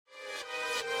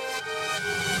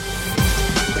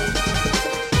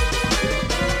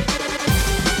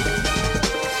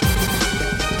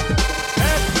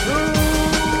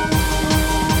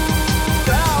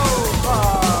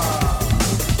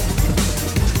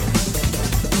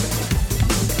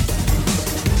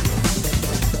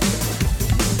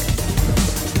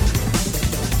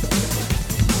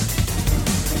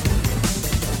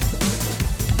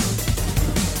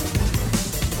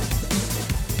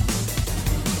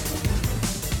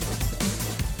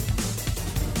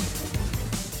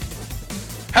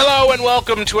Hello and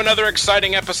welcome to another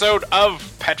exciting episode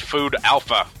of Pet Food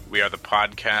Alpha. We are the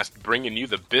podcast bringing you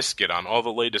the biscuit on all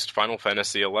the latest Final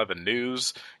Fantasy XI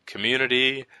news,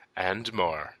 community, and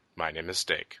more. My name is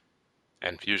Steak,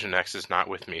 and Fusion X is not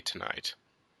with me tonight.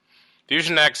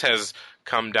 Fusion X has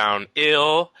come down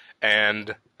ill,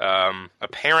 and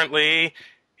apparently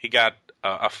he got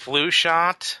a flu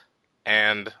shot,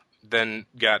 and then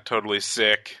got totally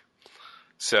sick,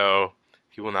 so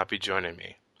he will not be joining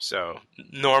me. So,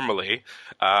 normally,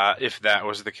 if that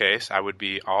was the case, I would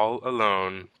be all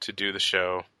alone to do the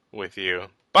show with you.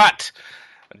 But,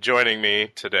 joining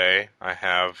me today, I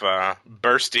have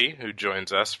Bursty, who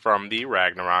joins us from the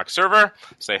Ragnarok server.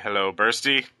 Say hello,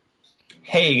 Bursty.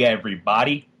 Hey,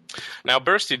 everybody. Now,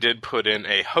 Bursty did put in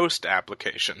a host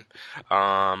application.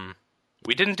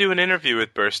 We didn't do an interview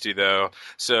with Bursty, though,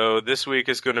 so this week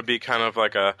is going to be kind of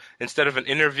like instead of an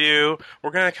interview, we're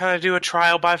going to kind of do a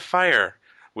trial by fire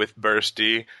with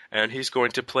Bursty, and he's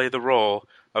going to play the role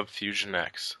of Fusion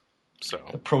X. So,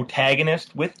 the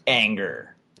protagonist with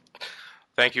anger.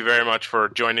 Thank you very much for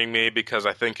joining me, because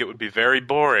I think it would be very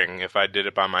boring if I did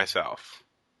it by myself.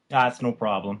 That's no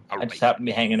problem. All I just right. happened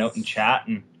to be hanging out and chat,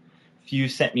 and Few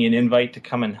sent me an invite to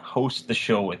come and host the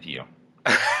show with you.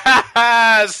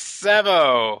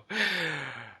 Sevo!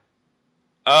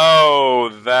 Oh,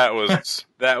 that was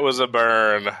a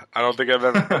burn. I don't think I've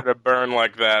ever heard a burn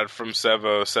like that from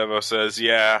Sevo. Sevo says,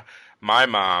 yeah, my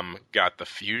mom got the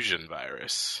fusion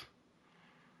virus.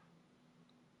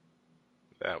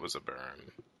 That was a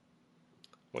burn.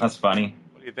 That's funny.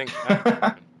 What do you think of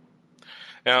that?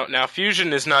 Now,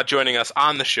 Fusion is not joining us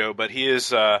on the show, but he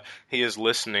is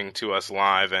listening to us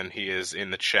live, and he is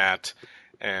in the chat,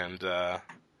 and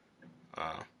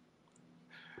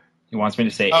He wants me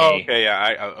to say oh, A. okay,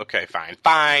 yeah, okay, fine.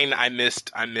 I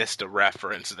missed a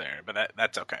reference there, but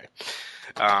that's okay.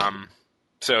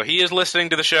 So he is listening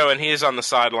to the show, and he is on the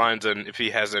sidelines, and if he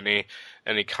has any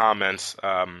comments,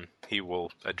 he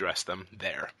will address them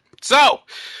there. So,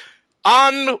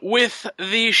 on with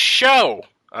the show.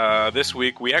 This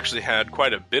week we actually had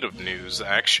quite a bit of news.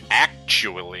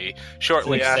 Actually,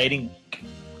 shortly It's an exciting week.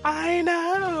 I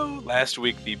know. Last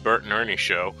week, the Bert and Ernie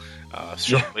show.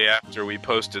 Shortly after we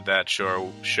posted that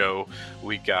show,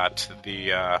 we got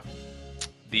the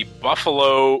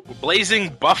Blazing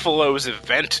Buffaloes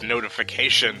event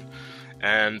notification,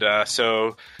 and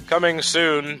so coming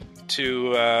soon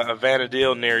to a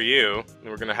Vanadil near you,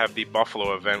 we're going to have the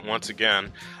Buffalo event once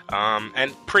again,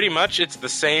 and pretty much it's the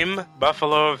same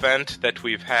Buffalo event that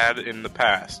we've had in the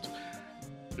past.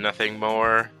 Nothing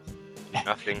more.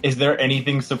 Nothing. Is there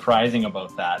anything surprising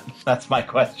about that? That's my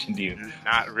question to you.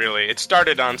 Not really. It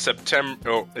started on September...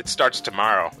 Oh, it starts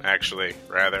tomorrow, actually,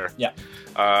 rather. Yeah.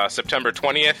 September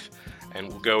 20th, and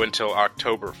will go until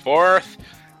October 4th.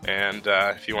 And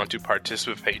if you want to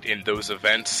participate in those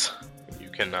events, you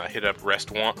can hit up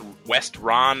West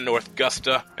Ron, North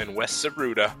Gusta, and West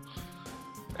Saruda.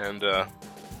 And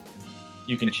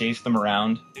You can chase them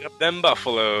around. hit up them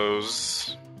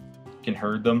buffaloes. You can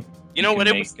herd them. You know can what?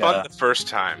 It was make, fun the first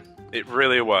time. It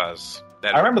really was.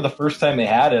 I remember the first time they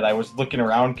had it, I was looking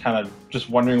around kind of just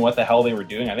wondering what the hell they were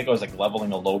doing. I think I was like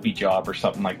leveling a Lobby job or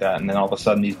something like that, and then all of a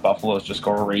sudden these buffaloes just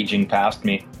go raging past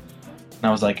me. And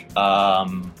I was like,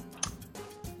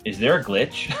 is there a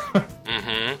glitch?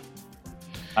 Mm-hmm.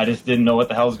 I just didn't know what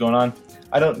the hell was going on.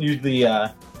 I don't usually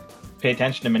pay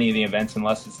attention to many of the events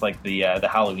unless it's like the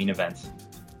Halloween events.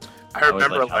 I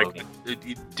remember, like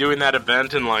doing that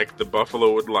event, and, like, the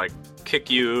buffalo would, like, kick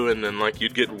you, and then, like,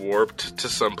 you'd get warped to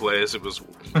someplace. It was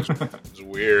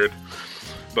weird.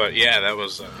 But, yeah, that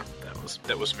was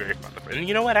very fun. And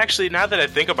you know what? Actually, now that I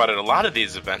think about it, a lot of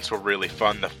these events were really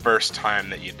fun the first time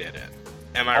that you did it.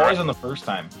 Am I Always right? on the first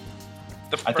time.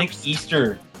 I The think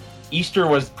first- Easter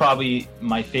was probably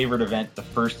my favorite event the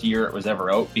first year it was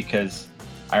ever out, because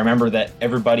I remember that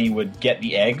everybody would get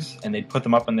the eggs, and they'd put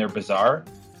them up in their bazaar,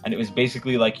 and it was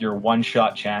basically like your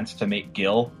one-shot chance to make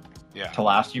Gil to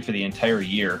last you for the entire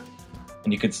year.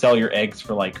 And you could sell your eggs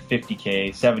for like 50k,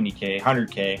 70k,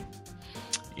 100k.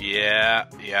 Yeah,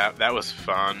 that was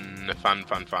fun.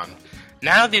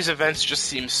 Now these events just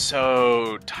seem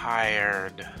so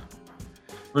tired.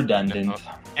 Redundant. You know?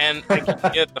 And I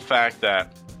can get the fact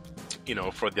that, you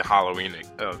know, for the Halloween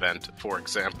event, for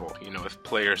example, you know, if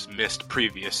players missed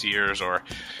previous years, or,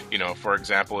 you know, for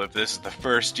example, if this is the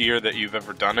first year that you've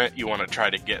ever done it, you want to try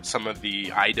to get some of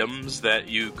the items that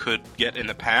you could get in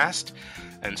the past,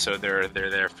 and so they're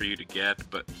there for you to get.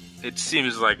 But it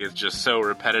seems like it's just so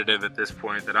repetitive at this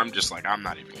point that I'm just like, I'm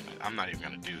not even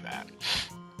gonna do that.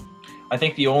 I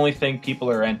think the only thing people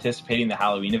are anticipating the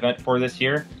Halloween event for this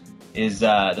year is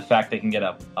the fact they can get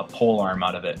a pole arm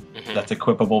out of it that's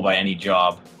equipable by any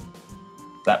job.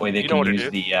 That way they can use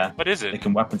the what is it? They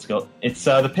can weapon skill. It's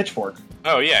the pitchfork.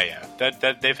 Oh yeah. That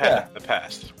they've had that in the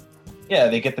past. Yeah,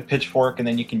 they get the pitchfork and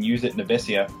then you can use it in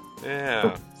Abysia.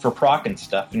 Yeah. For proc and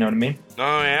stuff. You know what I mean?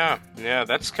 Oh yeah.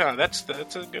 That's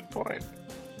a good point.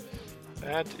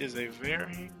 That is a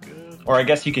very good. Or I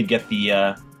guess you could get the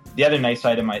other nice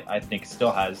item I think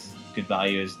still has good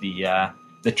value is the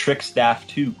trick staff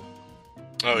too.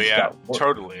 Oh yeah,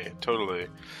 totally.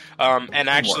 And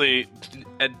actually,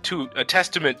 a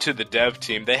testament to the dev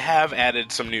team, they have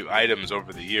added some new items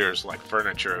over the years, like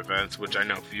furniture events, which I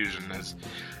know Fusion is,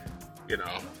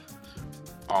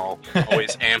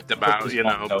 always amped about,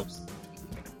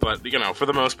 But for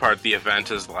the most part, the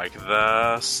event is like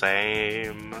the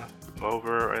same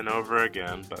over and over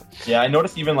again. But yeah, I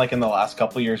noticed even like in the last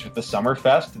couple of years with the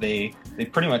Summerfest, they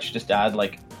pretty much just add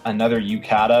like another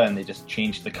yukata and they just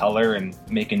change the color and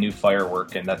make a new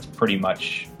firework, and that's pretty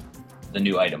much the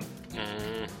new item.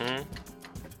 Mm-hmm.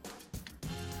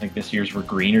 I think this year's were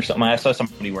green or something. I saw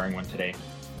somebody wearing one today.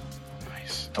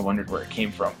 Nice. I wondered where it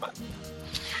came from.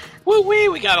 Woo-wee,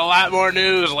 we got a lot more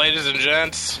news, ladies and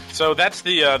gents. So that's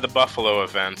the Buffalo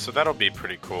event, so that'll be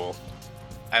pretty cool.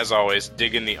 As always,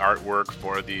 dig in the artwork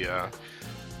for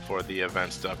the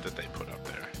event stuff that they put up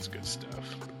there. It's good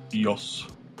stuff. Yes.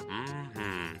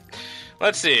 Mm-hmm.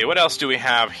 Let's see, what else do we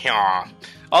have here?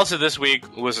 Also this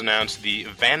week was announced the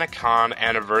Vanicon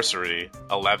Anniversary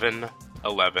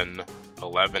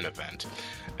 11-11-11 event.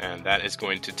 And that is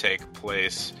going to take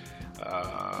place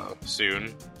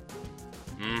soon.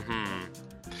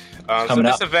 So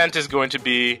this event is going to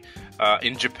be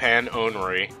in Japan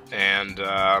only, and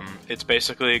it's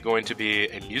basically going to be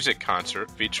a music concert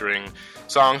featuring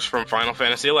songs from Final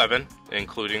Fantasy XI,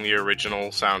 including the original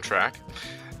soundtrack,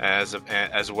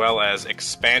 as well as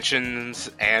expansions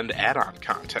and add-on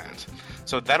content.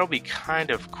 So that'll be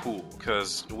kind of cool,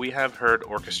 because we have heard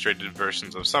orchestrated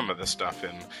versions of some of this stuff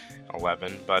in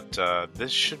 11, but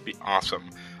this should be awesome.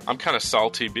 I'm kind of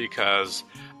salty because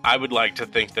I would like to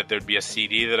think that there'd be a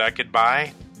CD that I could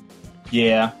buy.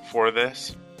 Yeah. For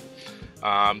this.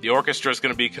 The orchestra is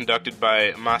going to be conducted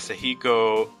by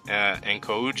Masahiko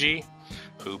Enkouji,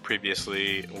 who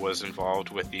previously was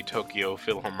involved with the Tokyo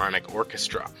Philharmonic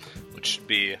Orchestra, which should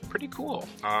be pretty cool.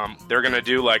 They're going to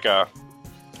do like a...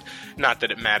 Not that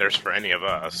it matters for any of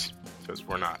us, because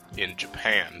we're not in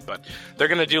Japan, but they're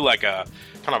going to do like a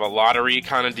kind of a lottery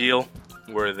kind of deal,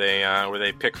 where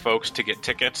they pick folks to get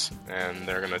tickets, and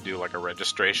they're going to do like a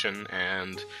registration,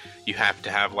 and you have to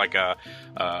have like a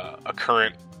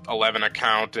current 11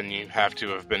 account, and you have to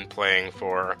have been playing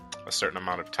for a certain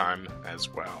amount of time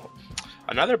as well.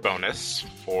 Another bonus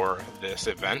for this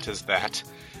event is that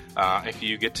if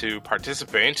you get to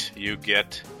participate, you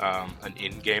get an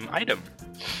in-game item.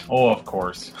 Oh, of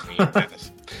course.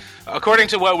 Yes. According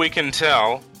to what we can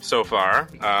tell so far,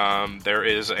 there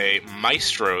is a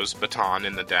Maestro's baton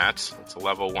in the DATS. It's a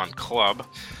level 1 club,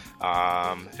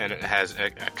 and it has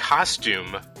a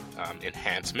costume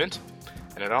enhancement,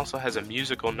 and it also has a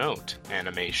musical note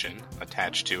animation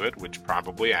attached to it, which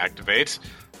probably activates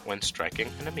when striking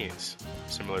enemies,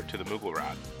 similar to the Moogle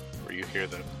Rod, where you hear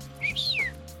the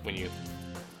when you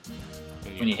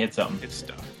hit something. Hit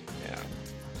stuff.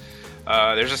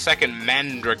 Yeah. There's a second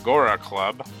Mandragora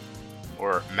club,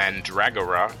 or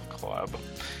Mandragora Club,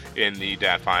 in the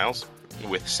DAT files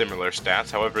with similar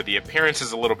stats. However, the appearance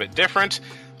is a little bit different.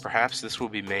 Perhaps this will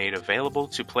be made available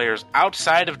to players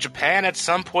outside of Japan at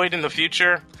some point in the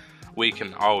future. We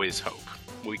can always hope.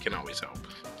 You can always hope.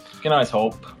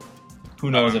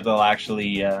 Who knows if they'll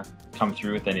actually come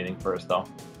through with anything first, though.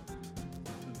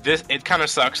 It kind of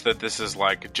sucks that this is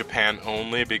like Japan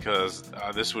only, because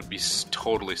this would be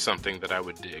totally something that I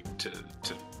would dig to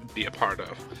be a part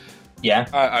of. Yeah.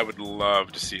 I would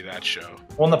love to see that show.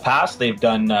 Well, in the past, they've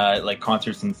done like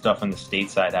concerts and stuff on the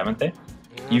stateside, haven't they?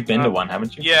 You've been to one,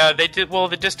 haven't you? Yeah, they did. Well,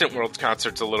 the Distant Worlds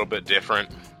concert's a little bit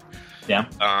different. Yeah.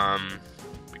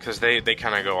 Because they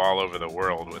kind of go all over the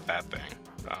world with that thing.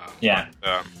 Yeah.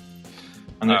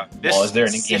 Is there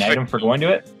an in-game item for going to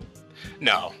it?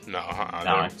 No. No.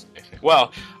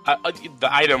 Well, the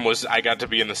item was I got to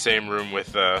be in the same room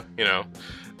with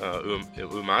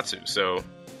Uematsu, so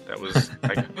that was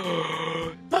like,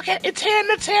 look it's him!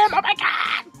 Oh my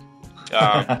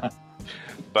god!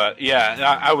 But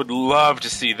yeah, I would love to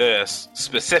see this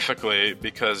specifically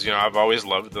because I've always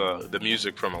loved the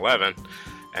music from 11,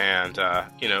 and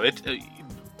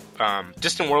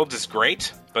Distant Worlds is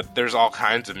great, but there's all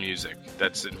kinds of music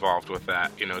that's involved with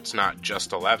that. It's not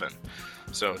just 11.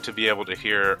 So to be able to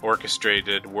hear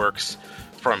orchestrated works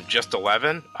from just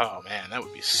 11, oh man, that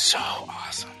would be so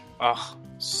awesome. Oh,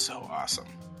 so awesome.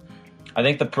 I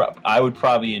think I would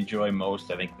probably enjoy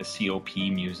most, I think, the COP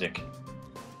music.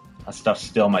 That stuff's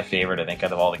still my favorite, I think,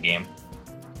 out of all the game.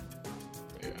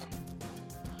 Yeah.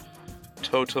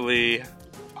 Totally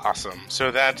awesome.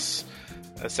 So that's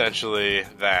essentially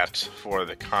that for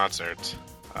the concert.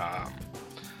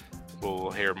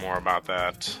 We'll hear more about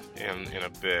that in a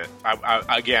bit.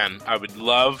 I would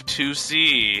love to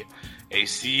see a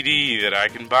CD that I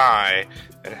can buy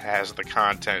that has the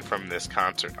content from this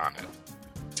concert on it.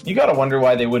 You gotta wonder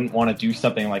why they wouldn't want to do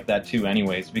something like that too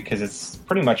anyways, because it's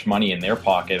pretty much money in their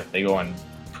pocket if they go and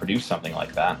produce something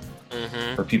like that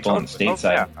for people on the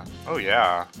stateside. Yeah. Oh,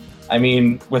 yeah. I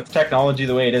mean, with technology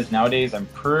the way it is nowadays, I'm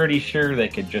pretty sure they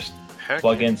could just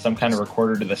plug in some kind of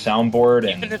recorder to the soundboard.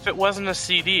 And even if it wasn't a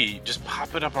CD, just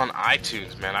pop it up on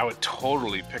iTunes, man. I would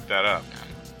totally pick that up, man.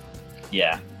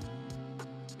 Yeah.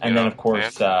 And then, of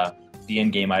course, the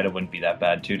in-game item wouldn't be that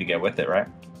bad, too, to get with it, right?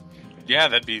 Yeah,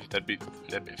 that'd be fun.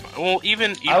 Well,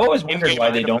 even I've always wondered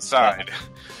why they don't. Aside,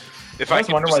 if I always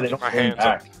wonder why they don't bring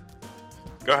back.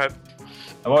 Go ahead.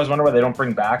 I've always wondered why they don't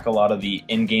bring back a lot of the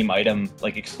in-game item,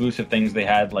 like exclusive things they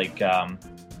had, like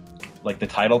the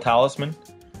title talisman.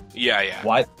 Yeah.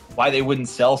 Why they wouldn't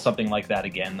sell something like that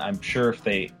again? I'm sure if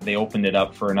they opened it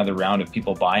up for another round of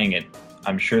people buying it,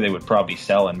 I'm sure they would probably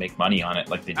sell and make money on it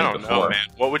like they did before. I don't know, man.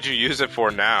 What would you use it for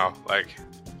now? Like,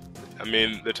 I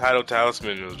mean, the title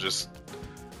talisman was just...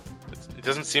 It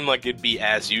doesn't seem like it'd be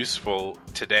as useful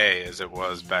today as it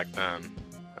was back then.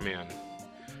 I mean...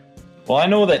 Well, I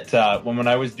know that when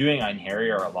I was doing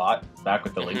Einherjar a lot, back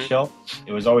with the Link Shell,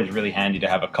 it was always really handy to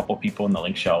have a couple people in the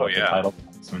Link Shell with the title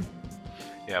talisman.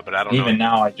 Yeah, but I don't know. Even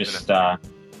now, I just... I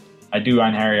do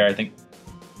Einherjar, I think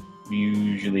we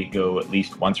usually go at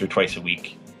least once or twice a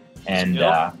week. And,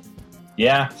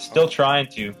 still trying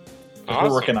to. Awesome.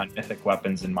 We're working on mythic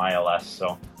weapons in my LS,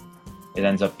 so it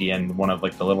ends up being one of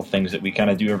like the little things that we kind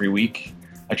of do every week.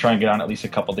 I try and get on at least a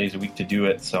couple days a week to do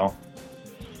it, so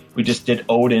we just did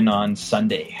Odin on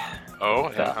Sunday.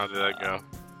 Oh, yeah. How did that go?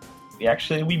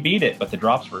 We beat it, but the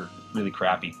drops were really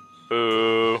crappy.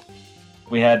 Boo.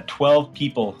 We had 12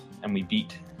 people, and we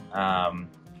beat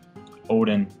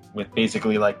Odin with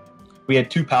basically we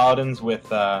had 2 paladins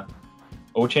with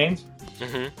O-chains.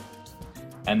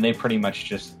 And they pretty much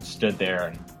just stood there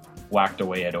and whacked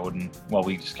away at Odin while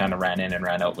we just kind of ran in and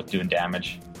ran out with doing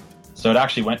damage. So it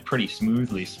actually went pretty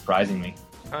smoothly, surprisingly.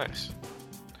 Nice.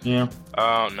 Yeah.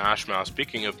 Oh, Nashmau.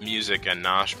 Speaking of music and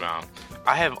Nashmau,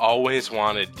 I have always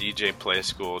wanted DJ Play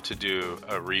School to do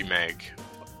a remake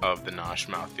of the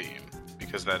Nashmau theme,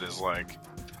 because that is like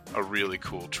a really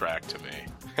cool track to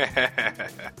me.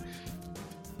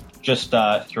 Just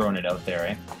throwing it out there,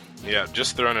 eh? Yeah,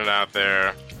 just throwing it out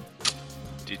there.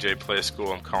 DJ Play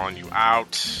School, I'm calling you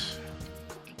out.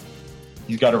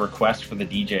 He's got a request for the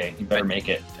DJ. You better make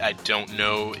it. I don't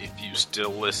know if you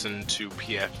still listen to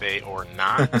PFA or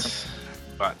not,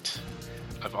 but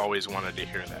I've always wanted to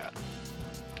hear that.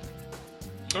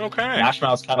 Okay.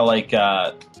 Nashmau's kind of like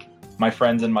my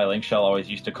friends in my Link Shell always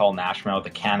used to call Nashmau the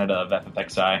Canada of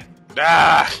FFXI.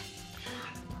 Ah!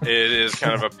 It is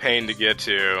kind of a pain to get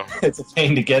to. It's a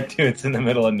pain to get to. It's in the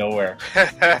middle of nowhere.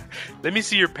 Let me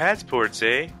see your passports,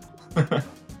 eh?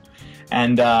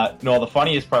 And the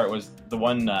funniest part was the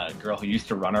one girl who used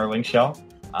to run our Link Shell,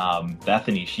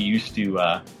 Bethany. She used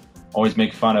to always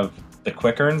make fun of the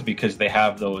Quickerns because they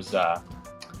have those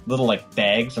little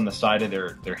bags on the side of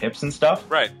their hips and stuff.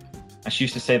 Right. And she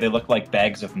used to say they look like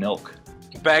bags of milk.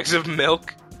 Bags of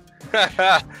milk?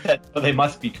 So they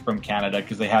must be from Canada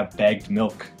because they have bagged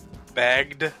milk.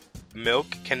 Bagged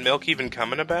milk? Can milk even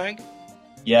come in a bag?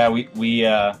 Yeah,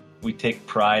 we take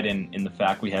pride in the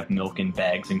fact we have milk in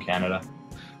bags in Canada.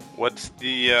 What's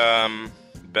the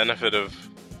benefit of...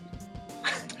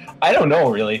 I don't know,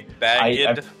 really.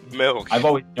 Bagged milk. I've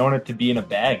always known it to be in a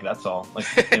bag, that's all.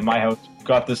 Like, in my house, we've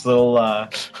got this little...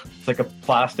 it's like a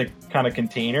plastic kind of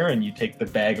container, and you take the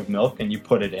bag of milk and you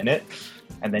put it in it.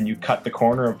 And then you cut the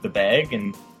corner of the bag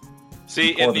and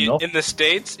see, in the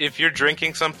States, if you're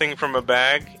drinking something from a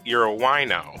bag, you're a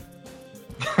wino.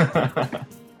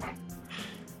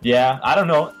 Yeah, I don't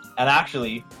know. And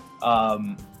actually,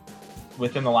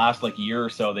 within the last year or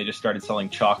so, they just started selling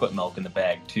chocolate milk in the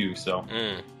bag too. So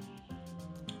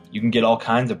you can get all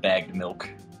kinds of bagged milk.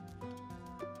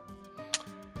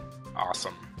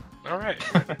 Awesome. All right.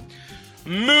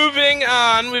 Moving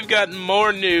on, we've got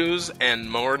more news and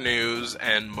more news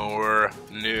and more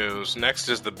news. Next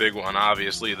is the big one,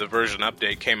 obviously. The version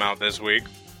update came out this week.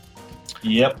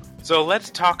 Yep. So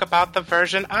let's talk about the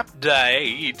version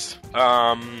update.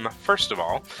 First of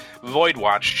all, Void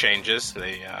Watch changes.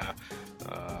 They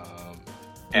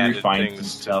added refined some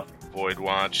things to stuff. Void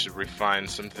Watch, refined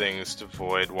some things to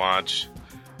Void Watch.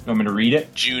 You want me to read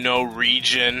it? Juno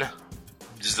region,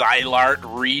 Xylart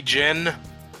region.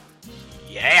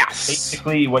 Yes!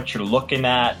 Basically, what you're looking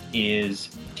at is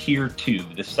Tier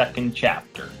 2, the second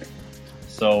chapter.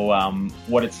 So,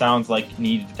 what it sounds like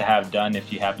needed to have done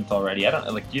if you haven't already.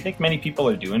 Do you think many people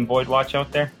are doing Void Watch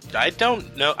out there? I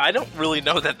don't know. I don't really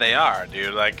know that they are,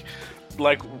 dude. Like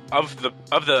of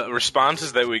the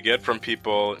responses that we get from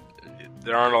people,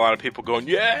 there aren't a lot of people going,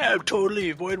 "Yeah,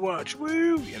 totally Void Watch,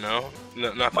 woo!" You know,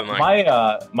 nothing like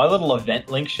my little event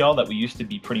link shell that we used to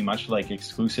be pretty much like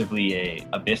exclusively a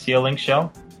Abyssia link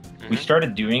shell. Mm-hmm. We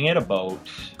started doing it about,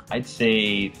 I'd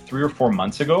say, 3 or 4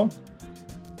 months ago,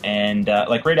 and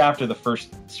right after the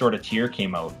first sort of tier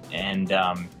came out, and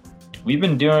we've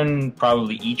been doing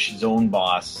probably each zone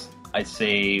boss, I'd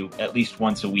say, at least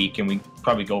once a week, and we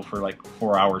probably go for like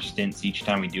 4-hour stints each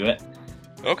time we do it.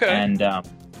 Okay. And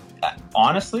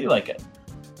honestly,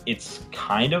 it's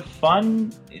kind of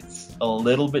fun. It's a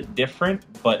little bit different,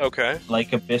 but okay,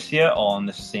 like Abyssia, all in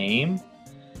the same.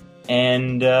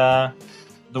 And the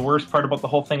worst part about the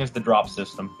whole thing is the drop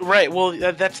system. Right, well,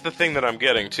 that's the thing that I'm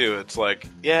getting too. It's like,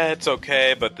 yeah, it's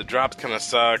okay, but the drops kind of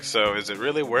suck, so is it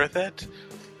really worth it?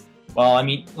 Well, I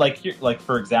mean,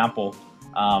 for example,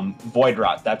 Void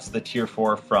Rot, that's the tier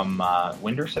 4 from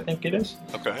Winders, I think it is.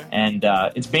 Okay. And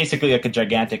it's basically like a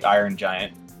gigantic iron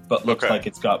giant, but looks like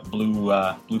it's got blue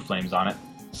flames on it.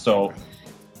 So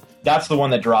that's the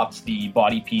one that drops the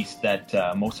body piece that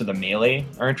most of the melee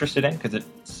are interested in, because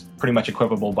it's pretty much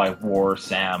equipable by War,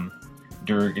 Sam,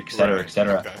 Durg, etc.,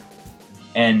 etc. Okay.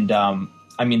 And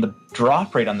I mean, the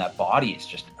drop rate on that body is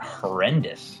just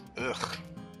horrendous. Ugh.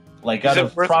 Like, is out it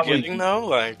of worth probably getting though?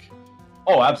 Like,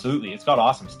 oh, absolutely, it's got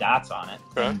awesome stats on it.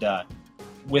 Okay. And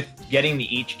with getting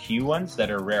the HQ ones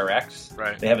that are Rare X,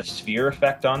 right, they have a sphere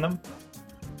effect on them.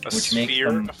 a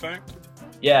sphere effect.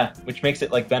 Yeah, which makes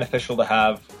it like beneficial to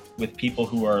have with people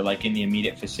who are like in the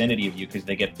immediate vicinity of you, because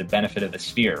they get the benefit of the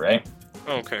sphere, right?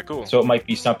 Okay, cool. So it might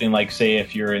be something like, say,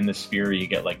 if you're in the sphere, you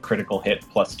get like critical hit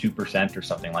plus 2% or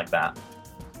something like that.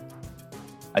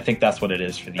 I think that's what it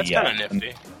is for the. That's kind of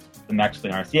nifty. The Max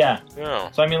Clean Hearts, yeah.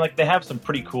 Yeah. So I mean, like, they have some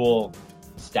pretty cool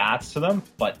stats to them,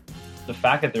 but the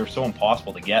fact that they're so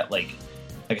impossible to get, like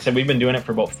I said, we've been doing it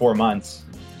for about 4 months,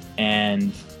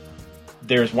 and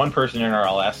there's one person in our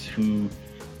LS who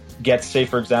gets, say,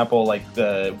 for example, like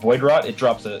the Void Rot, it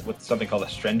drops with something called a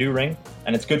Strendu ring,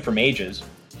 and it's good for mages.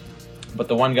 But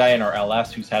the one guy in our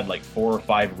LS who's had like 4 or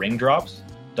 5 ring drops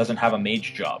doesn't have a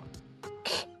mage job.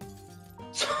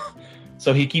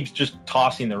 So he keeps just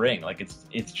tossing the ring. Like,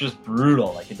 it's just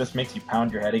brutal. Like, it just makes you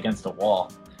pound your head against a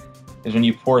wall. Because when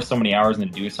you pour so many hours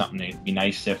into doing something, it'd be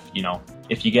nice if,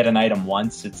 if you get an item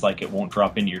once, it's like it won't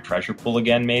drop into your treasure pool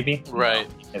again, maybe. Right.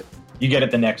 You get it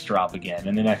the next drop again,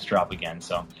 and the next drop again.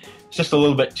 So it's just a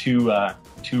little bit too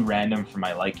random for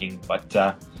my liking.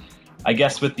 But I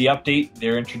guess with the update,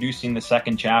 they're introducing the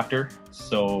second chapter.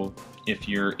 So if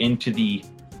you're into the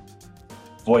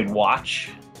Void Watch,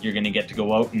 you're going to get to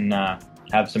go out and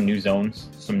have some new zones,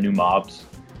 some new mobs.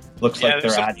 Looks like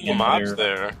they're adding cool mobs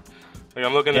there. Like,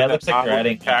 I'm looking at that like mob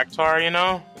with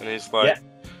Cactuar, and he's like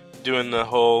doing the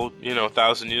whole,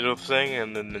 1,000 needle thing,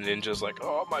 and then the ninja's like,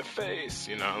 "Oh, my face,"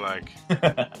 like.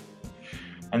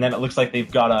 And then it looks like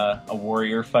they've got a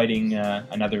warrior fighting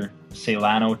another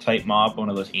Celano type mob, one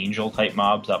of those angel type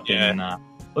mobs up in.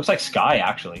 Looks like Sky,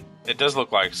 actually. It does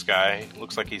look like Sky.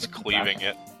 Looks like he's cleaving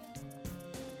it.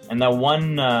 And that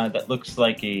one that looks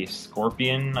like a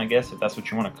scorpion, I guess, if that's what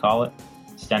you want to call it,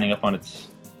 standing up on its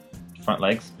front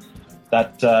legs.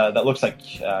 That looks like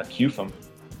Qufum.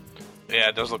 Yeah,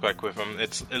 it does look like Qufum.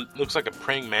 It looks like a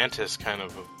praying mantis kind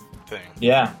of a thing.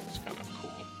 Yeah. It's kind of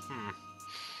cool.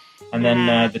 And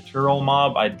then the Turl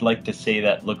mob, I'd like to say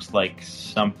that looks like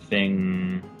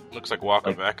something... Looks like Walk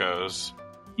of Echoes.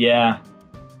 Yeah.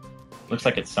 Looks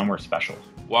like it's somewhere special.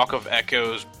 Walk of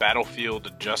Echoes Battlefield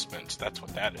Adjustments. That's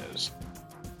what that is.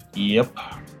 Yep.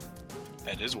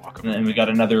 That is Walk of And then we got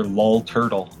another Lull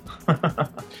Turtle.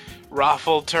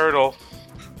 Raffle Turtle.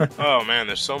 Oh man,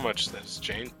 there's so much that's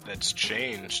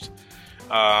changed.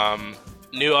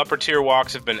 New upper tier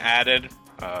walks have been added.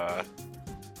 The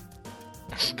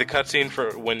cutscene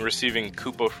for when receiving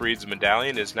Kupo Freed's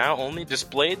medallion is now only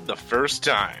displayed the first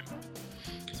time.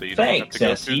 So you don't have to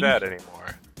go through that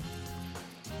anymore.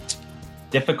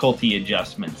 Difficulty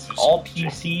adjustments. All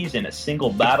PCs in a single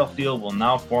battlefield will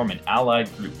now form an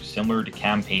allied group, similar to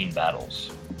campaign battles.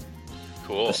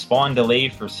 Cool. The spawn delay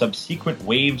for subsequent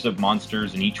waves of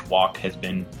monsters in each walk has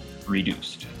been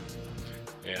reduced.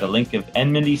 Yeah. The Link of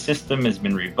Enmity system has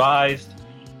been revised,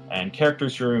 And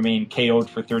characters who remain KO'd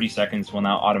for 30 seconds will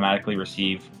now automatically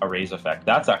receive a raise effect.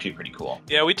 That's actually pretty cool.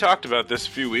 Yeah, we talked about this a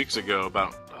few weeks ago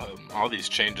about all these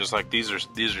changes. Like these are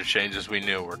changes we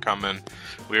knew were coming.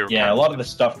 A lot of the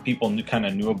stuff people kind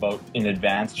of knew about in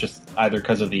advance, just either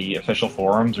because of the official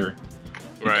forums or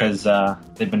because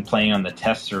they've been playing on the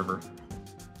test server.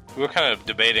 We were kind of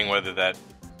debating whether that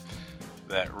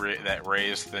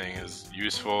raise thing is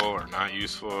useful or not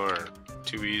useful or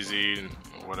too easy and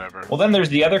whatever. Well, then there's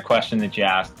the other question that you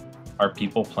asked: are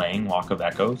people playing Walk of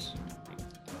Echoes?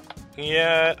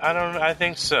 Yeah, I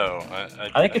think so.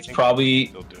 I think it's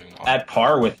probably at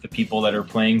par with the people that are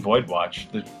playing Void Watch.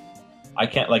 I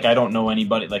don't know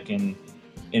anybody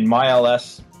in my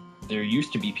LS. There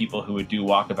used to be people who would do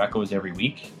Walk of Echoes every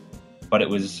week, but it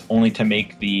was only to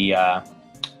make the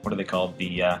what are they called?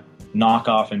 The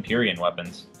knockoff Empyrean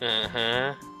weapons.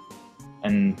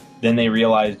 And then they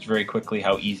realized very quickly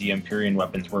how easy Empyrean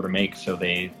weapons were to make, so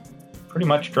they pretty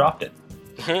much dropped it.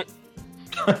 They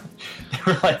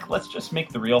were like, let's just make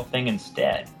the real thing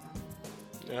instead.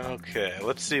 Okay,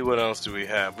 let's see, what else do we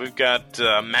have? We've got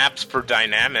maps for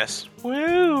Dynamis.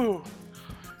 Woo!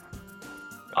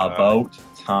 About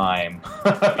time.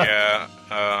 Yeah,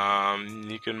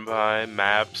 you can buy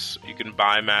maps. You can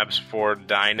buy maps for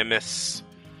Dynamis.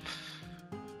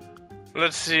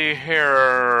 Let's see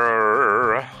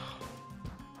here.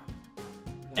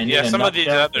 And yeah, some of these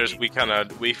others we kind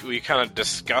of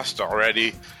discussed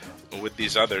already with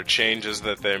these other changes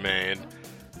that they made.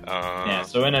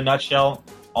 So in a nutshell,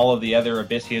 all of the other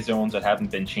Abyssea zones that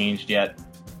haven't been changed yet,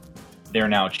 they're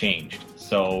now changed.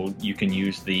 So you can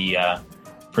use the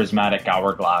prismatic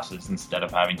hourglasses instead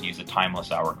of having to use a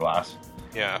timeless hourglass.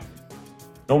 Yeah.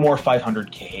 No more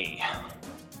 500k.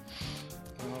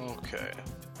 Okay.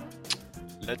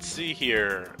 Let's see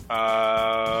here.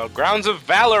 Grounds of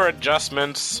Valor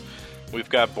adjustments. We've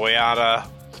got Boyata,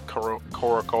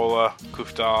 Corocola,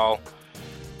 Kuftal,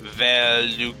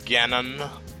 Veluganon,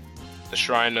 the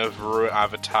Shrine of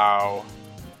Avatau,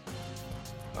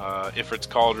 Ifrit's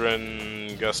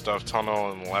Cauldron, Gustav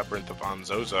Tunnel, and Labyrinth of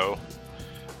Anzozo.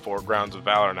 4 Grounds of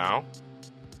Valor now.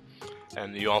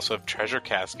 And you also have treasure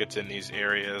caskets in these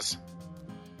areas.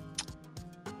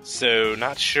 So,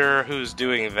 not sure who's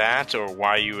doing that or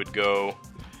why you would go,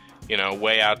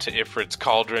 way out to Ifrit's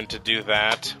Cauldron to do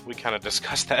that. We kind of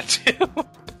discussed that too.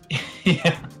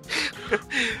 Yeah.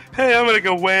 Hey, I'm gonna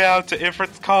go way out to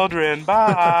Ifrit's Cauldron.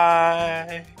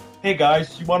 Bye. Hey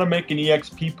guys, you want to make an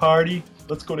EXP party?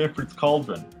 Let's go to Ifrit's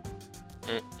Cauldron.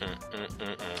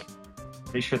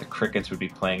 Pretty sure the crickets would be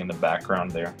playing in the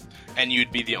background there. And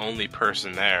you'd be the only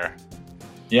person there.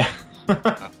 Yeah.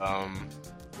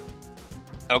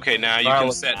 Okay, now you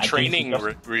can set training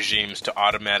regimes to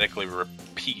automatically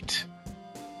repeat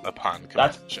upon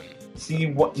completion.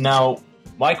 Now,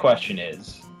 my question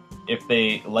is, if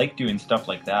they like doing stuff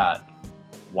like that,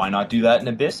 why not do that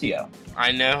in Abyssea?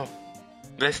 I know.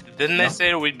 Didn't they say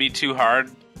it would be too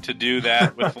hard to do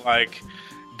that with,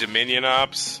 Dominion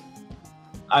Ops?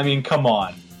 I mean, come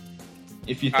on.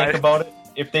 If you think about it,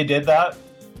 if they did that,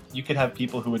 you could have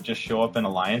people who would just show up in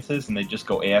alliances and they'd just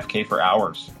go AFK for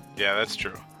hours. Yeah, that's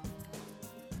true.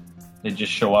 They'd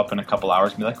just show up in a couple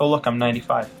hours and be like, oh, look, I'm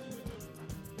 95.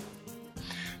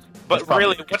 But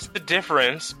really, what's the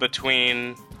difference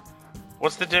between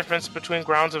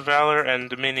Grounds of Valor and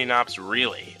Dominion Ops,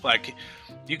 really?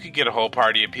 You could get a whole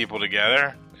party of people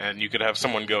together, and you could have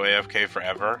someone go AFK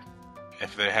forever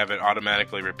if they have it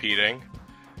automatically repeating.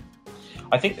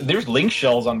 I think there's link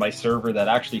shells on my server that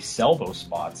actually sell those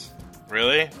spots.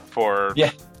 Really? For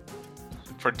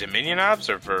Dominion Ops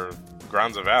or for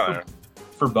Grounds of Valor?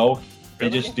 For both.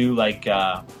 Really? They just do what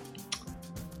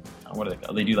are they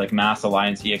called? They do mass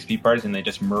alliance EXP parties and they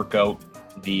just murk out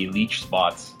the leech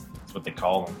spots. That's what they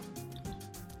call them.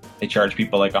 They charge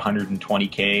people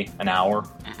 120k an hour.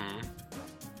 Mm-hmm.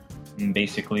 And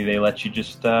basically they let you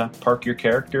just park your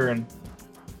character and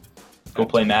go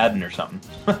play Madden or something.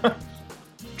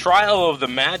 Trial of the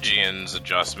Magians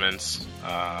adjustments.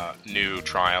 New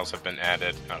trials have been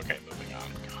added. Okay, moving on.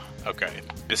 Okay.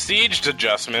 Besieged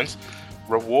adjustments.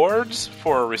 Rewards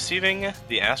for receiving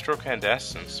the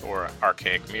Astrocandescence or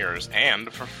Archaic Mirrors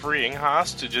and for freeing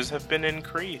hostages have been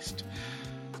increased.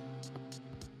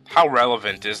 How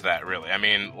relevant is that, really? I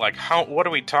mean, what are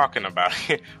we talking about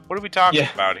here? What are we talking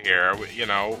about here?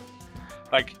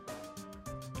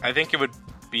 I think it would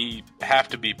have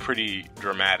to be pretty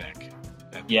dramatic.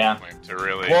 To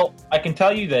really... Well, I can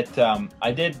tell you that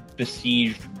I did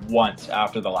Besieged once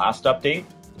after the last update,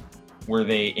 where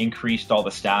they increased all the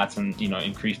stats and,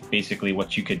 increased basically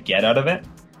what you could get out of it.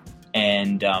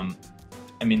 And,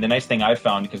 the nice thing I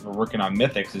found, because we're working on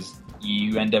Mythics, is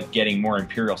you end up getting more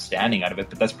Imperial standing out of it,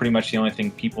 but that's pretty much the only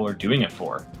thing people are doing it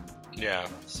for. Yeah.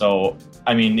 So,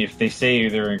 I mean, if they say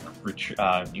they're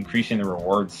increasing the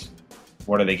rewards,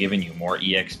 what are they giving you? More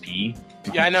EXP?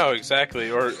 Yeah, I know,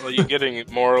 exactly. Or are you getting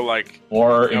more, like...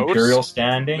 Or notes? Imperial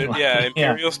standing? Yeah,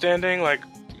 Imperial standing, like...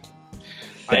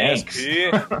 Thanks.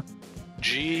 ISP.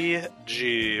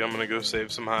 GG. I'm gonna go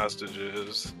save some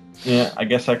hostages. Yeah, I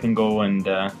guess I can go and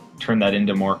turn that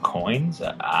into more coins.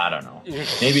 I don't know.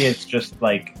 Maybe it's just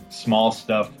like small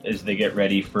stuff as they get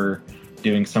ready for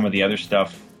doing some of the other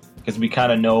stuff. Because we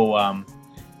kind of know,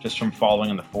 just from following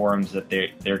on the forums, that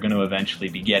they're going to eventually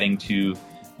be getting to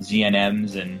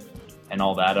ZNMs and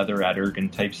all that other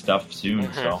Adurgan type stuff soon.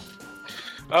 Mm-hmm. So.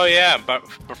 Oh yeah, but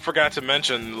forgot to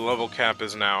mention the level cap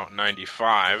is now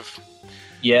 95.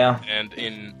 Yeah. And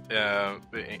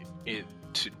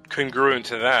congruent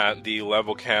to that, the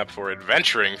level cap for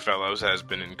Adventuring Fellows has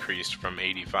been increased from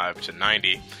 85 to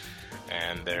 90,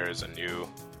 and there is a new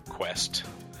quest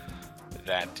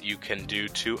that you can do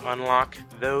to unlock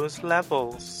those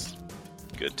levels.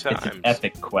 Good times. It's an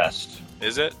epic quest.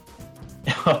 Is it?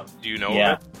 Do you know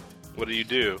Yeah. it? What do you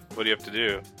do? What do you have to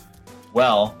do?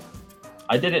 Well,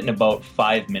 I did it in about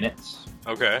 5 minutes.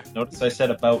 Okay. Notice I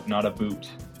said about, not a boot.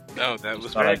 No, that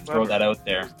was Thought very I'd throw clever. that out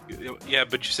there. Yeah,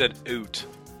 but you said oot.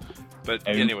 But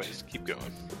Oot. anyways, keep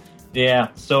going. Yeah.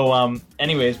 So,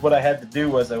 anyways, what I had to do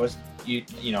was you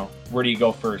know, where do you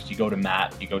go first? You go to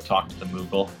Matt. You go talk to the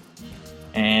Moogle,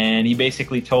 and he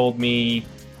basically told me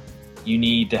you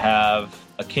need to have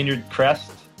a Kindred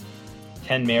Crest,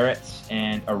 10 merits,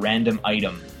 and a random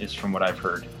item. Is from what I've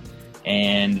heard.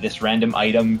 And this random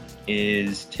item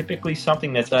is typically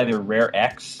something that's either rare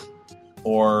X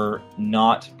or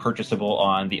not purchasable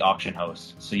on the auction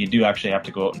house. So you do actually have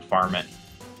to go out and farm it.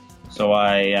 So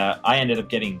I ended up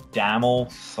getting Damel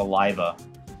Saliva.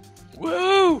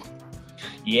 Woo!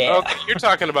 Yeah. Okay, you're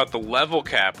talking about the level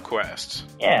cap quest.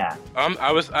 Yeah.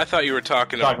 I thought you were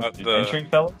talking about the Adventuring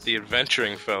Fellows? the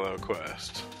Adventuring Fellow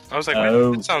quest. I was like,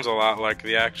 Oh. wait, that sounds a lot like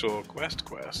the actual quest.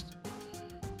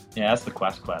 Yeah, that's the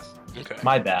quest. Okay,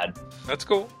 My bad. that's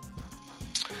cool.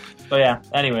 So yeah,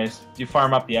 anyways, you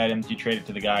farm up the items, you trade it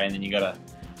to the guy, and then you gotta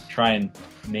try and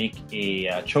make a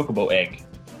chocobo egg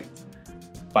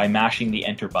by mashing the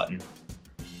enter button.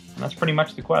 And that's pretty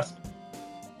much the quest.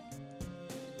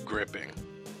 Gripping.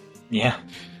 Yeah.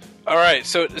 Alright,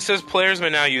 so it says players may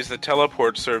now use the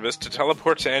teleport service to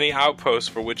teleport to any outpost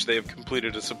for which they have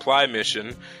completed a supply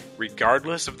mission,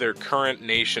 regardless of their current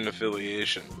nation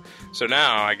affiliation. So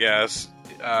now, I guess,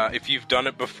 if you've done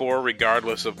it before,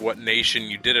 regardless of what nation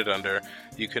you did it under,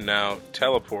 you can now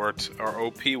teleport or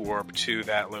OP warp to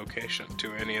that location,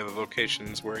 to any of the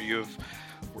locations where you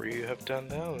have done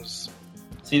those.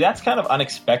 See, that's kind of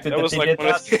unexpected that, was they like did one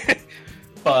of that,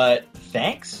 but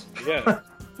thanks. Yeah.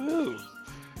 Woo.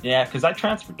 Yeah, because I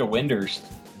transferred to Windurst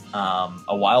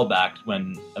a while back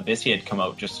when Abyssia had come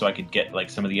out, just so I could get like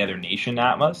some of the other nation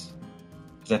Atmas.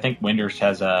 Because I think Windurst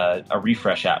has a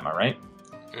refresh Atma, right?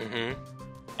 Mm-hmm.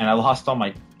 And I lost all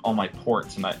my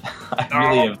ports, and I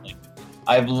really have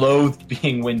I've loathed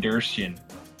being Windurstian.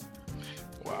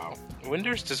 Wow.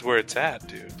 Windurst is where it's at,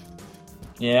 dude.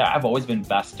 Yeah, I've always been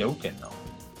Bastoken though.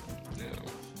 Yeah.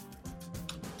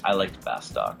 I liked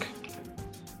Bastok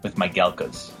with my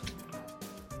Gelkas,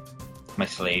 my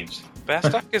slaves.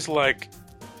 Bastok is like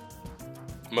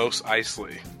Mos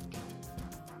Eisley.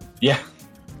 Yeah,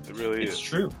 It really it's is.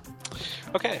 true.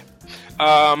 Okay.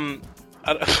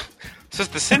 Says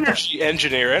the Synergy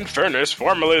Engineer and Furnace,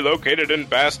 formerly located in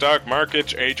Bastock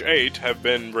Markets H8, have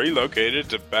been relocated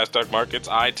to Bastock Markets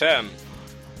I-10.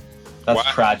 That's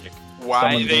Why- tragic.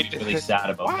 Why Someone's they really sad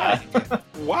about Why? that.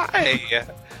 Why?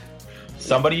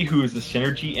 Somebody who is a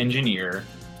Synergy engineer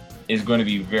is going to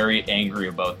be very angry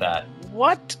about that.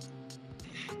 What?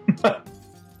 I'm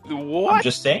What?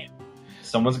 just saying.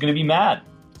 Someone's going to be mad.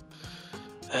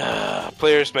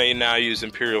 Players may now use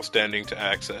Imperial Standing to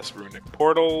access runic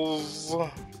portals.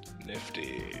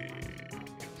 Nifty.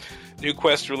 New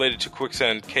quest related to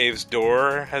Quicksand Cave's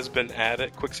door has been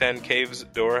added. Quicksand Cave's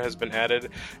door has been added.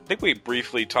 I think we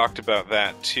briefly talked about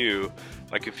that too.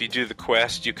 Like if you do the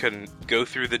quest, you can go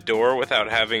through the door without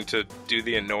having to do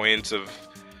the annoyance of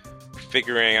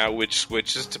figuring out which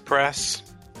switches to press.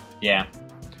 Yeah.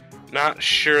 Not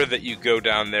sure that you go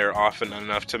down there often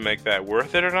enough to make that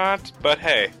worth it or not, but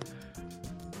hey,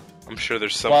 I'm sure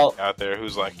there's someone out there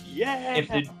who's like, yeah.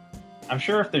 I'm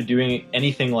sure if they're doing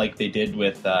anything like they did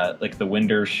with like the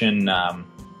Windurstian,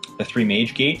 the 3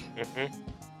 Mage Gate, Mhm.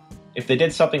 if they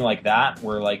did something like that,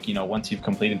 where like, you know, once you've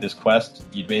completed this quest,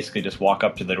 you'd basically just walk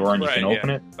up to the door and you can open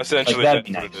it. Essentially, like,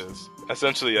 that'd that's be what nice. it is.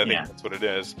 Essentially, I think that's what it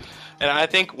is. And I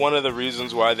think one of the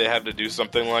reasons why they have to do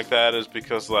something like that is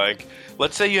because, like,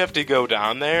 let's say you have to go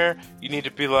down there, you need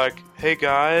to be like, hey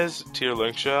guys, to your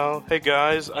link shell, hey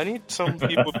guys, I need some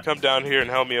people to come down here and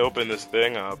help me open this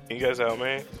thing up. Can you guys help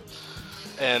me?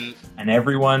 And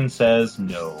everyone says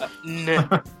no.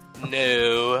 No.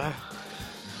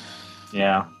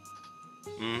 Yeah.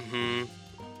 Mm-hmm. See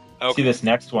Okay. this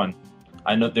next one.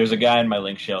 I know there's a guy in my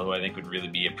link shell who I think would really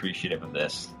be appreciative of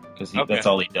this, because Okay. that's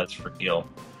all he does for Gil.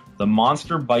 The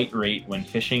monster bite rate when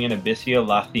fishing in Abyssia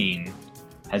Lathine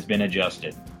has been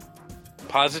adjusted.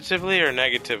 Positively or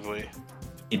negatively?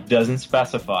 It doesn't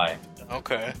specify,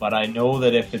 Okay. but I know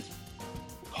that if it's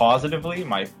positively,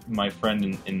 my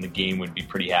friend in the game would be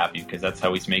pretty happy, because that's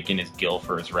how he's making his Gil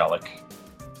for his relic.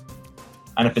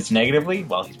 And if it's negatively,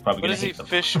 well, he's probably What going does to he hate them.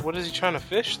 fish? What is he trying to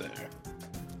fish there?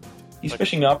 He's Like-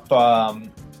 fishing up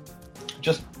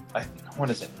what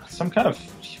is it? Some kind of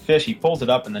fish. He pulls it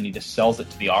up and then he just sells it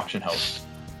to the auction house.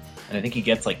 And I think he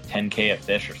gets like 10K a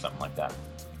fish or something like that.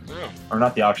 Oh, Or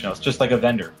not the auction house, just like a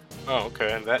vendor.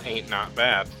 okay. That ain't not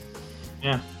bad.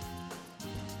 Yeah.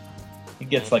 He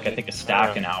gets like, I think, a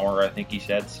stack an hour, I think he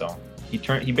said. So he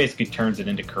basically turns it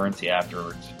into currency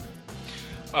afterwards.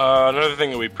 Another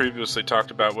thing that we previously talked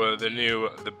about was new,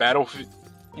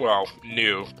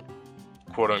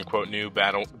 quote unquote, new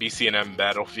BCNM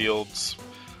battlefields.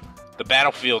 The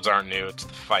battlefields aren't new; it's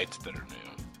the fights that are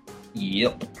new.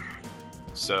 Yep.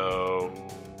 So,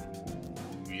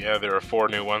 yeah, there are 4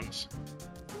 new ones.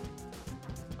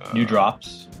 New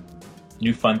drops.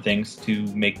 New fun things to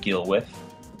make Gil with.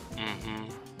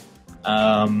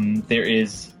 Mm-hmm. There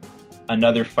is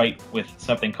another fight with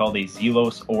something called a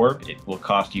Zelos Orb. It will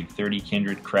cost you 30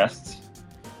 Kindred Crests.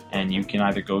 And you can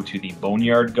either go to the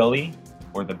Boneyard Gully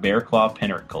or the Bearclaw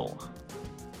Pinnacle.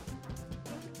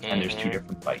 And there's 2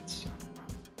 different fights.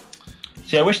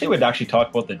 See, I wish they would actually talk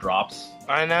about the drops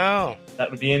I know. that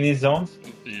would be in these zones.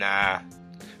 Nah.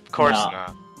 Of course Nah.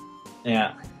 not.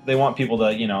 Yeah. They want people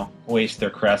to, you know, waste their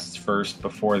crests first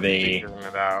before they... Figuring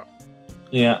it out.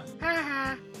 Yeah.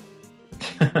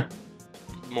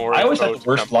 More I always had info the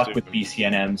worst to come luck soon. with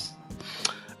BCNMs.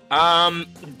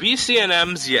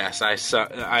 BCNMs, yes,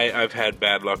 I've had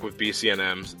bad luck with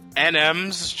BCNMs.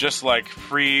 NMs, just like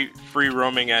free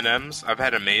roaming NMs, I've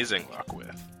had amazing luck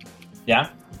with. Yeah?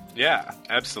 Yeah,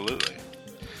 absolutely.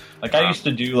 Like, I used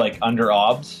to do, like, under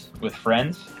obs with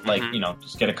friends. Like, Mhm. you know,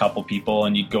 just get a couple people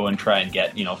and you'd go and try and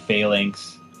get, you know,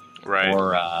 Phalanx Right.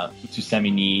 or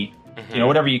Utsusemini. Mhm. You know,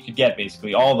 whatever you could get,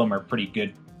 basically. All of them are pretty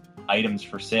good items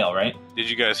for sale, right? Did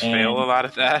you guys and- fail a lot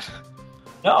at that?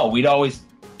 No, we'd always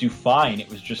do fine. It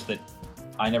was just that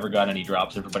I never got any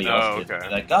drops. Everybody else did. okay.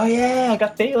 Like, oh yeah, I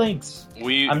got Phalanx.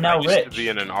 I'm now I used rich. to be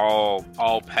in an all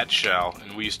pet shell,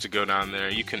 and we used to go down there.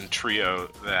 You can trio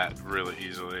that really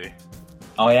easily.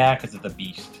 Oh yeah, because of the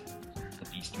Beast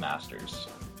Masters.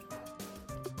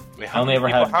 Wait, I only ever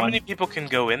had how one. many people can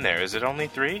go in there? Is it only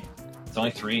 3? It's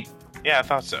only 3 Yeah, I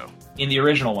thought so. in the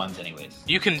original ones, anyways.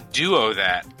 You can duo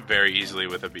that very easily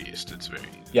with a beast. It's very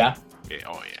easy. Yeah. Yeah,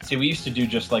 oh yeah. See, we used to do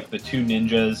just like the 2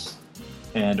 ninjas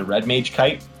and a red mage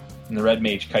kite. And the red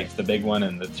mage kite's the big one,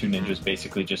 and the 2 ninjas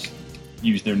basically just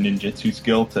use their ninjutsu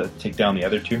skill to take down the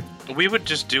other 2. We would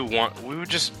just do one. We would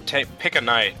just pick a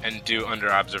night and do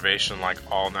under observation like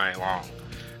all night long.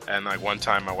 And like one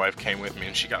time, my wife came with me,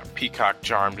 and she got a peacock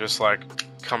charm just like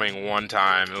coming one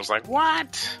time. It was like,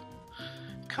 what?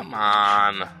 Come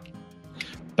on.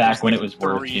 Back when like it was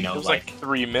worth, 3 you know, it was like, like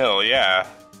 3 mil. Yeah,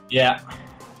 yeah.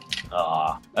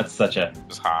 That's such a... it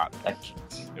was hot. That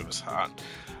kicks. It was hot.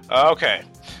 Okay.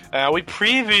 We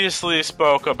previously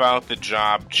spoke about the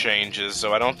job changes,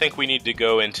 so I don't think we need to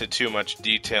go into too much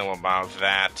detail about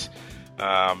that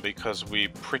because we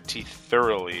pretty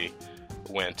thoroughly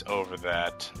went over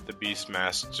that. The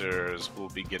Beastmasters will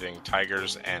be getting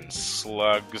tigers and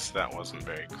slugs. That wasn't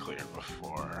very clear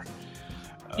before.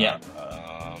 Yeah.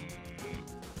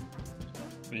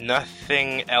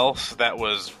 Nothing else that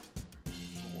was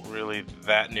really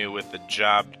that new with the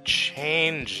job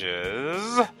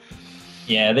changes.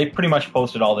 Yeah, they pretty much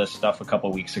posted all this stuff a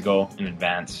couple weeks ago in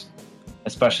advance.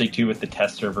 Especially, too, with the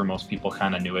test server, most people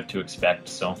kind of knew what to expect,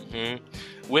 so... Mm-hmm.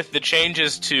 With the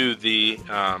changes to the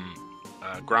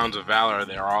Grounds of Valor,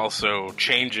 they're also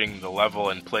changing the level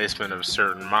and placement of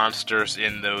certain monsters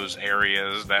in those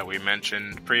areas that we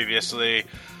mentioned previously.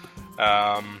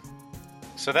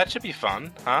 So that should be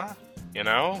fun, huh? You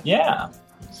know? Yeah.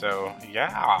 So,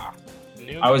 yeah.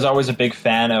 I was always a big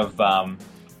fan of...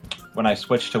 when I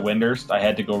switched to Windurst, I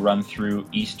had to go run through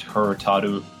East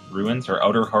Horotadu ruins, or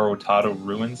Outer Horotado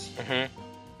ruins.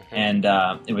 And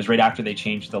it was right after they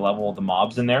changed the level of the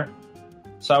mobs in there.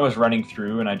 So I was running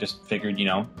through, and I just figured,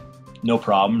 no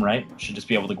problem, right? Should just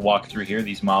be able to walk through here.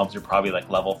 These mobs are probably like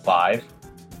level 5.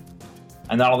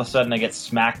 And then all of a sudden I get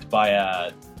smacked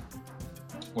by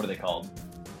what are they called?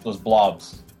 Those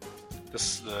blobs.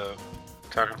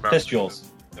 Talking about fistules.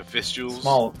 The fistules?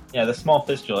 The small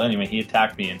fistule. Anyway, he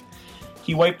attacked me and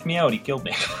he wiped me out. He killed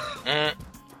me.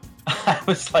 I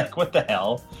was like, what the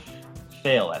hell?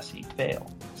 Fail, SE,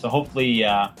 fail. So hopefully,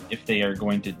 if they are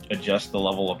going to adjust the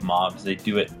level of mobs, they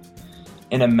do it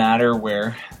in a manner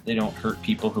where they don't hurt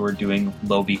people who are doing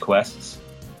lobby quests.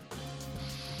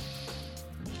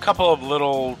 Couple of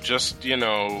little, just,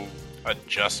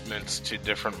 adjustments to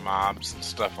different mobs and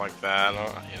stuff like that.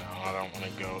 I don't want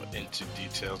to go into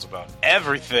details about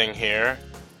everything here.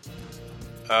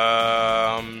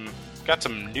 Got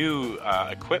some new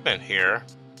equipment here.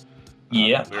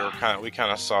 Yeah, we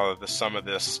kind of saw some of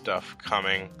this stuff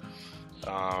coming.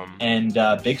 And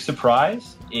big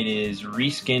surprise, it is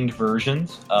reskinned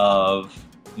versions of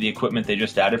the equipment they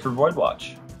just added for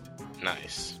Voidwatch.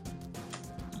 Nice.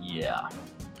 Yeah.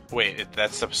 Wait,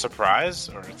 that's a surprise?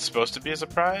 Or it's supposed to be a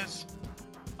surprise?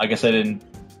 I guess I didn't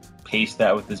paste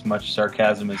that with as much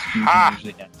sarcasm as Fusion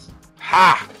usually has.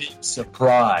 Ha!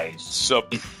 Surprise.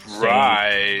 Surprise.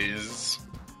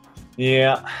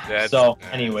 Yeah. That's so,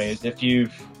 nice. anyways, if you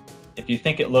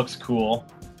think it looks cool,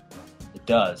 it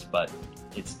does, but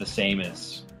it's the same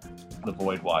as the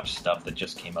Voidwatch stuff that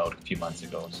just came out a few months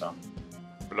ago. So.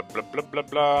 Blah blah blah blah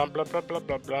blah blah blah blah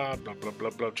blah blah blah blah blah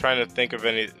blah. Trying to think of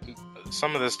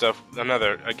some of this stuff.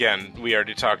 Again, we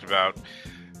already talked about.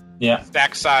 Yeah.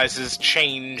 Stack sizes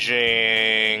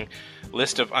changing.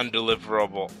 List of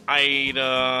undeliverable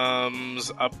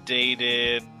items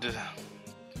updated.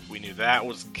 We knew that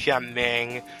was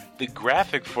coming. The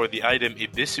graphic for the item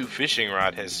Ibisu fishing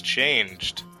rod has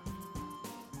changed.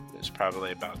 There's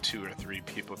probably about 2 or 3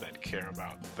 people that care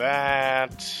about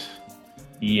that.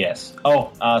 Yes.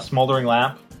 Oh, Smoldering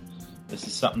Lamp. This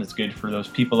is something that's good for those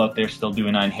people out there still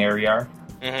doing on Harryar.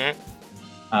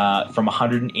 Mm-hmm. From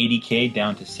 180k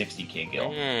down to 60k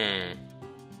gil. Mm.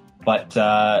 But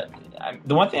the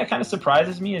one thing that kind of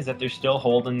surprises me is that they're still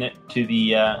holding it to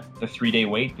the 3-day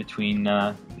wait between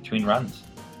runs.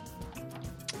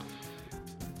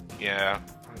 Yeah,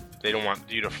 they don't want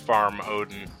you to farm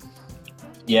Odin.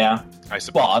 Yeah. I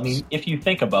suppose. Well, I mean, if you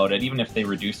think about it, even if they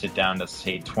reduced it down to,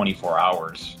 say, 24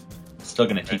 hours, it's still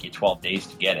going to take you 12 days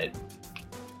to get it.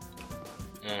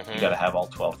 Mm-hmm. You got to have all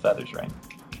 12 feathers, right?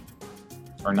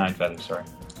 Or 9 feathers, sorry.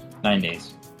 9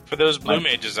 days. For those blue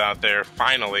mages out there,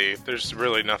 finally, there's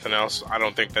really nothing else. I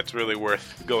don't think that's really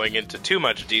worth going into too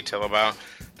much detail about.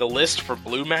 The list for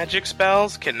blue magic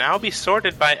spells can now be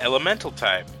sorted by elemental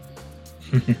type.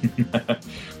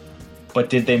 But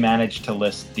did they manage to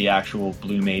list the actual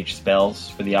blue mage spells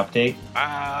for the update?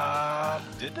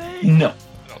 Did they? No.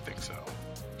 I don't think so.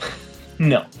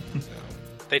 No.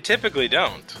 They typically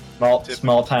don't.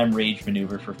 Small time rage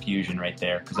maneuver for Fusion right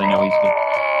there, because I know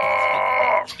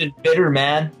he's been bitter,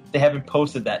 man. They haven't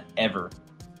posted that ever.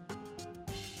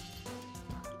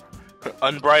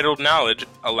 Unbridled knowledge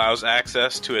allows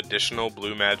access to additional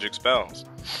blue magic spells.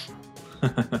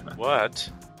 What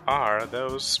are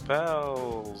those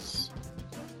spells?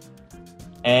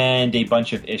 And a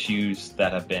bunch of issues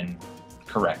that have been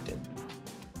corrected.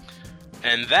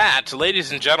 And that,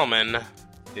 ladies and gentlemen,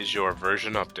 is your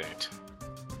version update.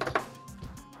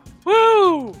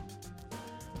 Woo!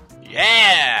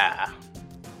 Yeah!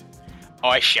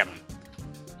 Awesome.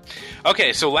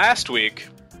 Okay, so last week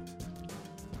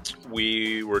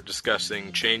we were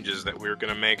discussing changes that we were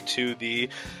going to make to the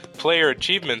player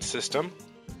achievement system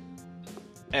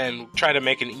and try to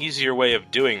make an easier way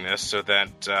of doing this so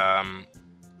that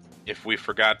if we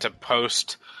forgot to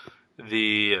post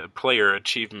the player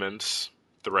achievements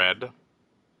thread,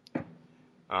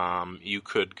 you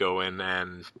could go in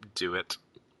and do it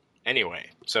anyway.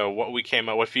 So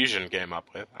what Fusion came up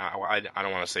with, I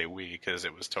don't want to say we because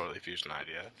it was totally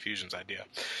Fusion's idea.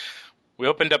 We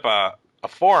opened up a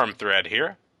forum thread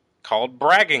here called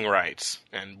Bragging Rights,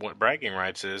 and what Bragging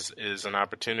Rights is an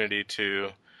opportunity to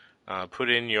put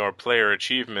in your player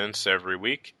achievements every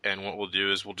week, and what we'll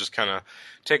do is we'll just kind of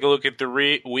take a look at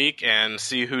the week and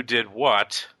see who did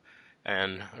what,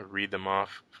 and read them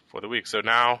off for the week. So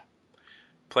now,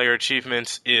 player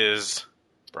achievements is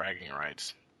Bragging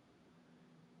Rights.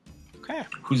 Okay.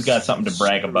 Who's got something to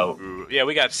brag about? Yeah,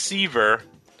 we got Seaver.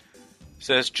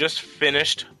 Says, just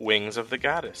finished Wings of the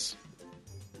Goddess.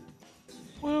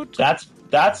 Woot.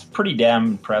 That's pretty damn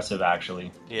impressive,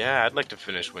 actually. Yeah, I'd like to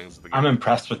finish Wings of the Goddess. I'm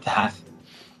impressed with that.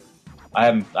 I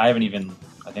haven't even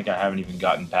I think I haven't even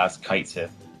gotten past Kite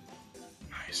Sith.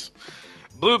 Nice.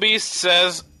 Blue Beast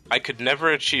says, I could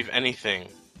never achieve anything,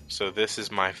 so this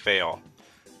is my fail.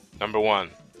 Number 1.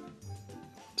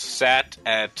 Sat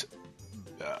at...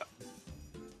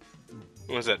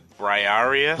 what was it?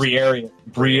 Briareus.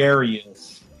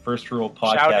 First rule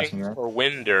podcasting, Shouting right? for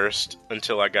Windurst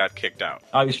until I got kicked out.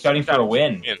 Oh, you're shouting for a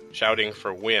win. Shouting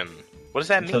for win. What does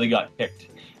that Until mean? they got kicked.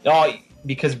 No,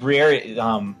 because Briere,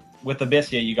 with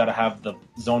Abyssia, you got to have the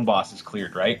zone bosses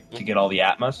cleared, right? To get all the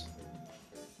Atmos.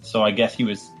 So I guess he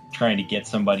was trying to get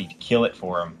somebody to kill it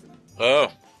for him.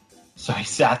 Oh. So he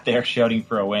sat there shouting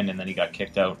for a win, and then he got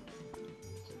kicked out.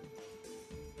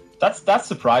 That's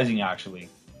surprising, actually.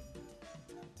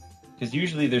 Because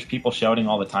usually there's people shouting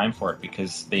all the time for it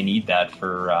because they need that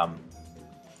for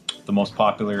the most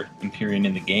popular Empyrean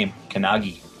in the game,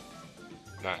 Kanagi.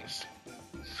 Nice.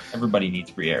 Everybody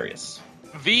needs Briareus.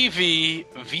 VVVV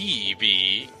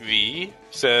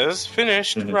says,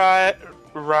 finished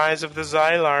Rise of the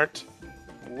Xylart.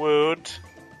 Wood.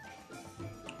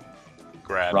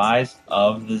 Grad. Rise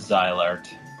of the Xylart.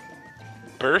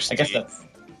 Bursty. I guess that's...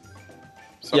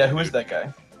 Yeah, who is that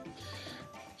guy?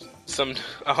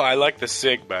 I like the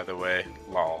SIG, by the way.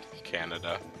 Lol,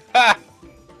 Canada. Ha!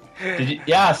 Did you,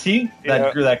 yeah, see?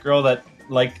 Yeah. That girl that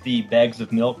liked the bags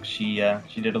of milk, she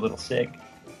did a little sig.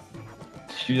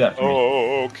 She do that for me.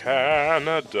 Oh,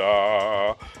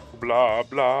 Canada. Blah,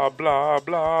 blah, blah,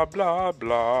 blah, blah,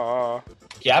 blah.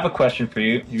 Yeah, I have a question for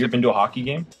you. Have you ever been to a hockey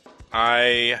game?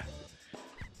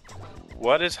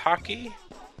 What is hockey?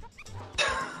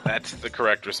 That's the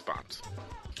correct response.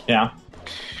 Yeah.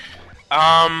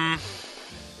 I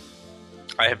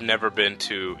have never been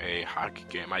to a hockey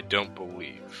game, I don't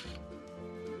believe.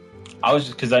 I was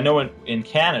just because I know in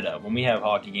Canada when we have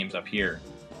hockey games up here,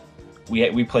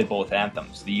 we play both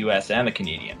anthems, the U.S. and the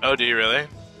Canadian. Oh, do you really?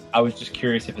 I was just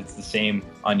curious if it's the same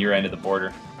on your end of the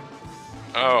border.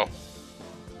 Oh.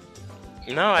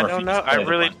 No, I Or if don't you know. just I play the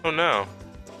really one. don't know.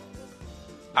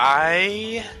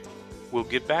 I will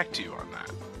get back to you on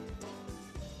that.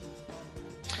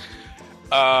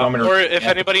 want me to Or repeat if the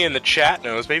anybody in the chat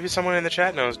knows, maybe someone in the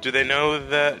chat knows. Do they know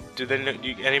that?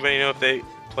 Anybody know if they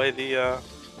play the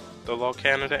LOL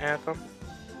Canada anthem?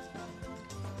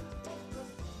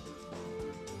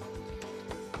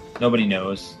 Nobody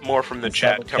knows. More from the And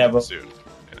chat Savo coming Kevo. soon.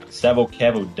 Savo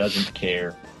Kevo doesn't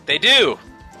care. They do.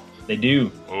 They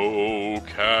do. Oh,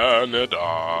 Canada,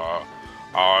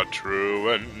 our true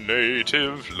and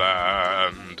native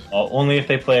land. Well, only if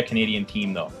they play a Canadian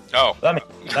team, though. Oh. That makes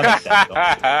sense,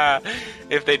 though.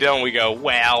 If they don't, we go,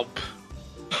 welp.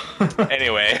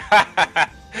 Anyway.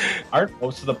 Aren't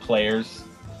most of the players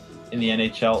in the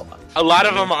NHL? A lot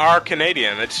of them are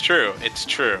Canadian. It's true. It's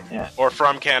true. Yeah. Or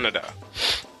from Canada.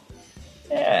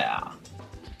 Yeah.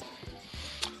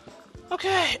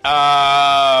 Okay.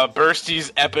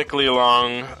 Bursty's epically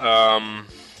long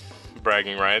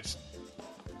bragging rights.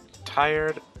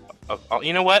 Tired of...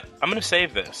 you know what? I'm going to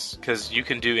save this, because you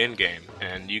can do in-game,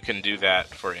 and you can do that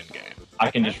for in-game.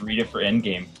 I can just read it for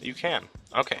endgame. You can.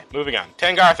 Okay, moving on.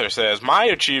 Tangarther says, my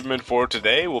achievement for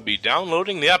today will be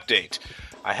downloading the update.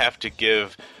 I have to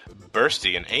give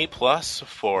Bursty an A+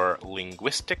 for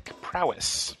linguistic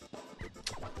prowess.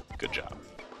 Good job.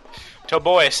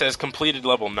 Toboy says, completed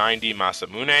level 90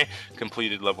 Masamune,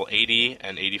 completed level 80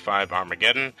 and 85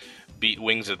 Armageddon, beat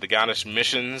Wings of the Goddess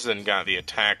missions and got the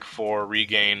attack 4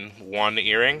 regain 1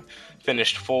 earring,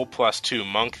 finished full +2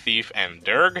 Monk Thief and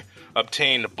Durg,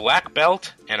 obtained Black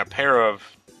Belt and a pair of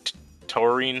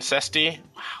Taurine Cesti.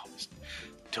 Wow.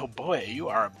 Toboy, you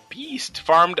are a beast.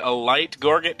 Farmed a light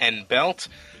Gorget and Belt,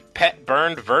 pet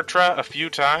burned Vertra a few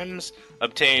times,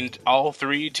 obtained all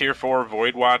 3 tier 4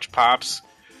 Void Watch pops,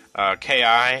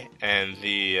 KI, and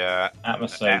the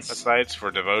Atmosites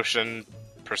for Devotion,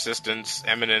 Persistence,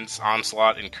 Eminence,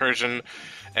 Onslaught, Incursion,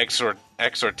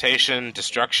 Exhortation,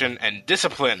 Destruction, and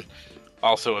Discipline.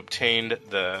 Also obtained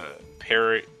the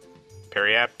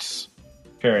Periapts.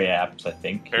 Periapts, I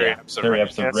think. Periapts of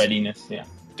Periapts Readiness. of Readiness, yeah.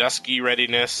 Dusky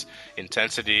Readiness,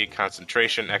 Intensity,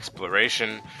 Concentration,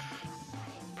 Exploration,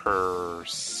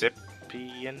 Percipience,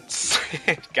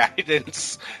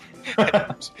 Guidance.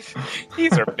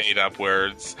 These are made up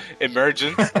words.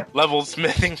 Emergence, level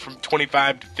smithing from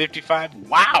 25 to 55.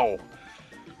 Wow!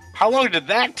 How long did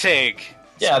that take?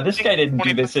 Yeah, this guy didn't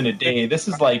do this in a day. This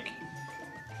is like...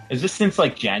 Is this since,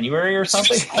 like, January or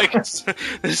something?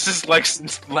 This is like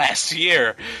since last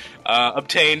year.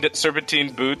 Obtained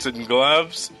Serpentine boots and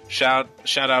gloves. Shout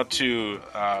out to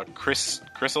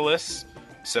Chrysalis,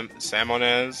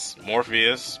 Samonez,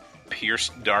 Morpheus,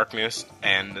 Pierced Darkness,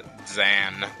 and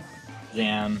Zan.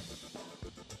 Zan.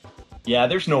 Yeah,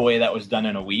 there's no way that was done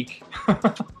in a week.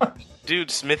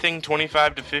 Dude, smithing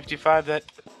 25 to 55,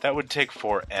 that would take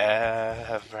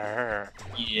forever.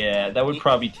 Yeah, that would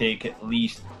probably take at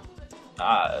least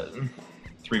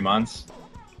 3 months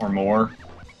or more.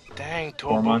 Dang,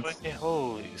 4 months. Toboy,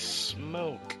 holy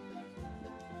smoke.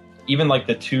 Even like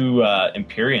the 2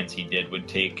 Empyreans he did would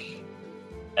take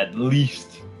at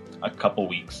least a couple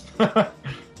weeks.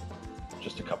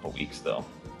 Just a couple weeks, though.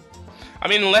 I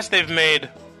mean, unless they've made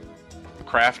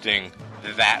crafting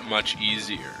that much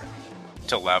easier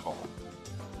to level.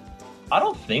 I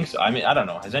don't think so. I mean, I don't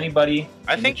know. Has anybody?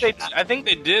 I think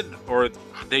they did, or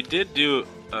they did do.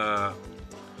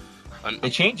 They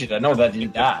changed it. I know that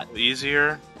did that.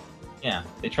 Easier. Yeah,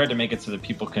 they tried to make it so that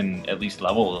people can at least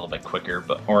level a little bit quicker,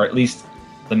 or at least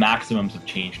the maximums have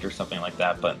changed or something like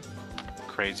that. But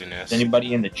craziness. Has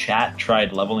anybody in the chat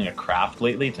tried leveling a craft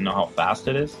lately to know how fast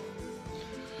it is?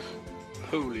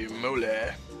 Holy moly!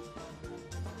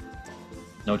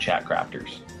 No chat crafters.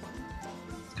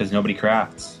 It's because nobody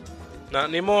crafts. Not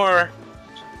anymore.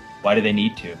 Why do they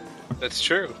need to? That's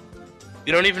true.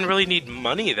 You don't even really need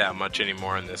money that much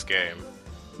anymore in this game.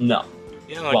 No.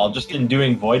 Yeah, like, Well, just in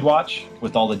doing Void Watch,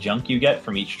 with all the junk you get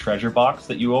from each treasure box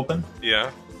that you open,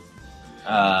 yeah.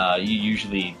 You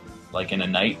usually, like in a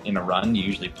night, in a run, you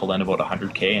usually pull in about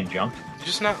 100k in junk. You're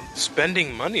just not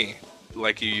spending money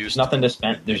like you used There's nothing to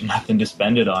spend. There's nothing to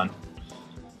spend it on.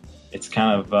 It's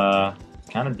kind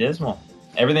of dismal.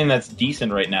 Everything that's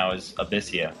decent right now is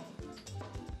Abyssia.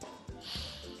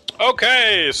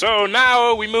 Okay, so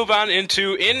now we move on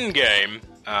into in-game.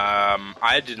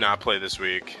 I did not play this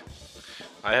week.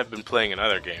 I have been playing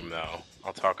another game, though.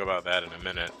 I'll talk about that in a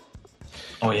minute.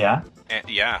 Oh, yeah?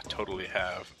 Yeah, totally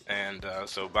have. And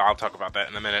so I'll talk about that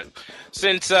in a minute.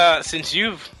 Since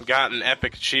you've got an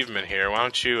epic achievement here, why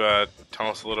don't you tell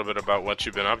us a little bit about what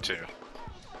you've been up to?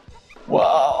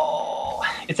 Well,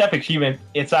 it's epic achievement.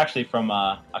 It's actually from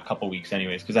a couple weeks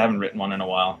anyways, because I haven't written one in a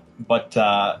while.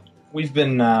 But we've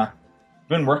been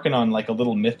working on like a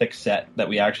little mythic set that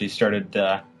we actually started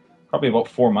probably about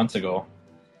 4 months ago.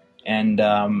 And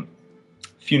a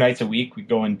few nights a week we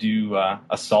go and do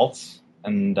assaults.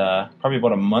 And probably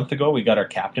about a month ago we got our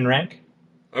captain rank.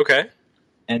 Okay.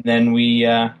 And then we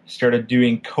started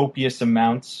doing copious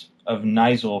amounts of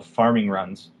Nizul farming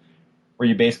runs, where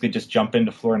you basically just jump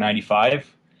into floor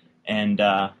 95 and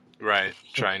right,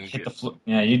 try and hit the floor.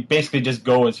 Yeah, you basically just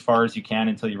go as far as you can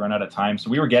until you run out of time. So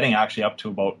we were getting actually up to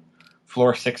about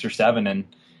floor 6 or 7, and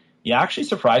you actually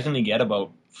surprisingly get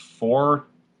about 4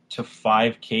 to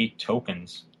 5k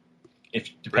tokens,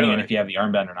 depending on if you have the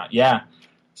armband or not. Yeah.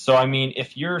 So I mean,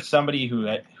 if you're somebody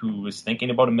who was thinking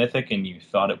about a mythic and you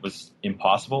thought it was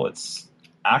impossible, it's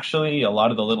actually a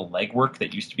lot of the little legwork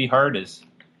that used to be hard is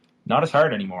not as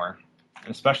hard anymore.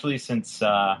 Especially since,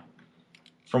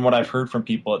 from what I've heard from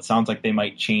people, it sounds like they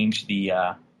might change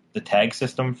the tag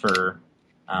system for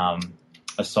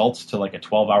assaults to like a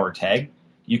 12-hour tag.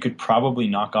 You could probably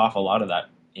knock off a lot of that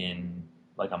in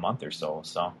like a month or so.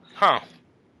 So,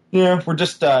 yeah, we're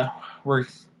just we're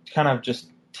kind of just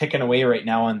ticking away right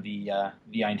now on the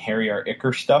Einherjar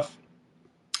Iker stuff.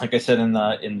 Like I said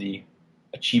in the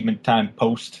achievement time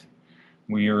post,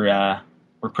 we're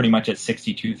pretty much at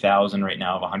 62,000 right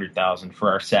now of 100,000 for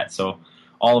our set. So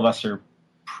all of us are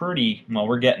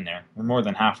we're getting there. We're more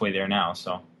than halfway there now.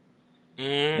 So,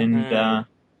 and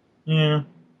yeah.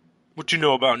 What you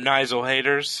know about Nizul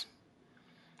haters?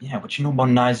 Yeah, what you know about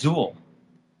Nizul?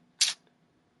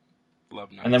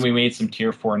 Love Nizul. And then we made some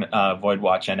tier 4 Void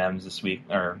Watch NMs this week,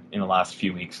 or in the last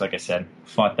few weeks. Like I said,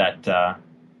 fought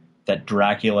that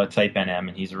Dracula type NM,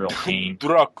 and he's a real pain.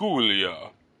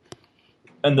 Dracula.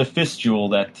 And the Fistule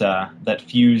that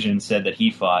Fusion said that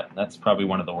he fought, that's probably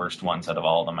one of the worst ones out of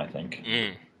all of them, I think.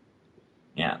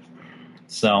 Yeah.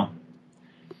 So,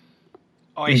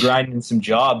 been grinding some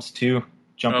jobs, too.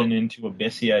 Jumping into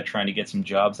Abyssia, trying to get some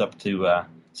jobs up to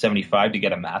 75 to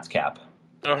get a Mats cap.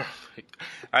 Oh,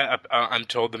 I'm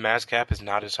told the Mats cap is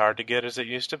not as hard to get as it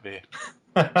used to be.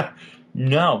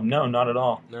 No, not at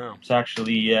all. No. It's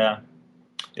actually,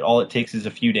 all it takes is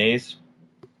a few days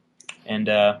and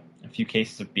a few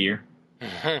cases of beer.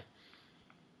 Mm-hmm.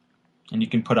 And you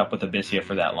can put up with Abyssia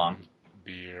for that long.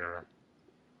 Beer.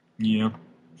 Yeah.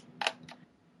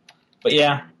 But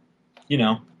yeah,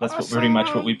 that's pretty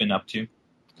much what we've been up to.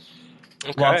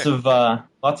 Okay. Lots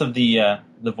of the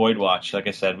Void Watch. Like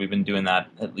I said, we've been doing that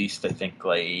at least I think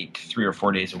like 3 or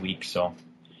 4 days a week. So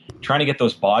trying to get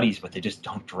those bodies, but they just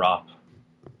don't drop.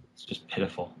 It's just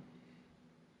pitiful.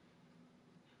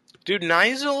 Dude,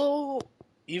 Nizul,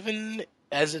 even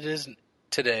as it is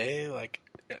today, like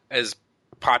as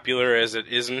popular as it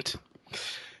isn't,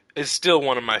 is still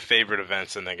one of my favorite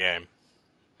events in the game.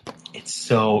 It's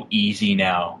so easy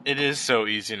now. It is so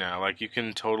easy now. Like, you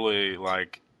can totally,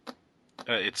 like,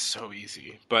 it's so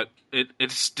easy. But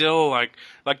it's still, like,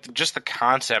 just the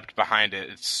concept behind it,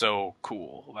 it's so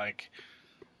cool. Like,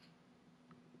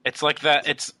 it's like that,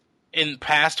 it's, in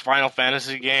past Final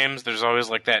Fantasy games, there's always,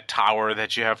 like, that tower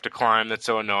that you have to climb that's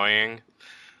so annoying.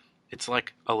 It's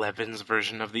like 11's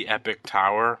version of the Epic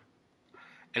Tower.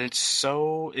 And it's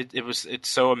so it's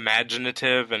so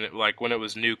imaginative, and like when it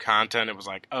was new content, it was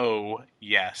like, oh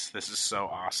yes, this is so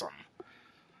awesome.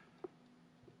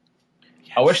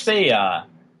 Yes. I wish they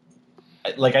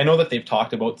like, I know that they've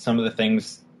talked about some of the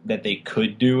things that they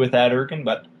could do with that Erkin,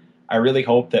 but I really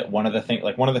hope that one of the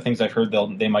things I've heard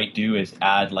they might do is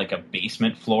add like a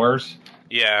basement floors.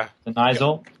 Yeah, to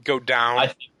Nizal. Go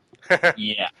down.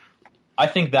 Yeah, I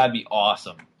think that'd be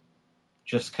awesome.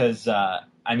 Just because, I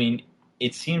mean,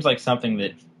 it seems like something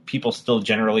that people still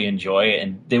generally enjoy,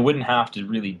 and they wouldn't have to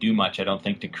really do much, I don't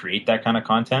think, to create that kind of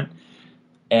content.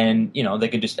 And, you know, they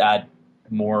could just add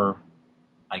more,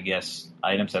 I guess,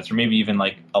 item sets, or maybe even,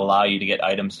 like, allow you to get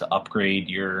items to upgrade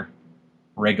your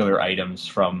regular items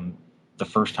from the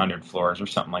first 100 floors or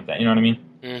something like that. You know what I mean?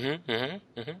 Mm-hmm,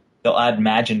 mm-hmm, mm-hmm. They'll add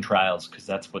Magin trials, because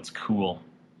that's what's cool.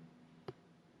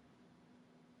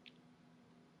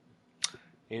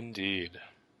 Indeed.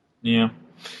 Yeah.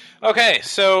 Okay,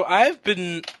 so I've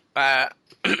been... I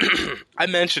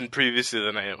mentioned previously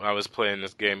that I was playing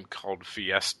this game called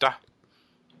Fiesta.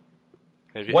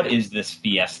 What is this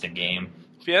Fiesta game?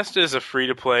 Fiesta is a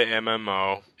free-to-play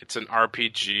MMO. It's an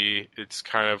RPG. It's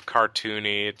kind of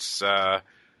cartoony. It's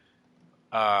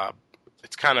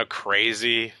kind of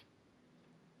crazy.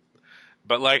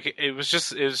 But, like, it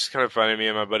was kind of funny. Me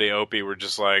and my buddy Opie were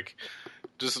just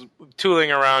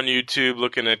tooling around YouTube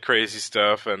looking at crazy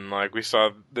stuff, and like we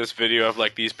saw this video of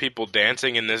like these people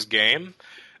dancing in this game,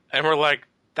 and we're like,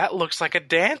 that looks like a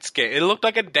dance game. It looked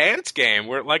like a dance game.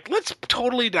 We're like, let's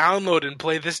totally download and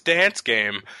play this dance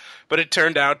game. But it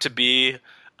turned out to be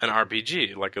an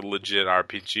RPG, like a legit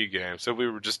RPG game. So we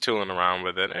were just tooling around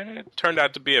with it, and it turned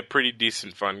out to be a pretty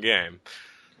decent fun game.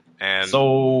 And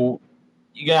so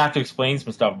you're gonna have to explain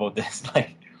some stuff about this.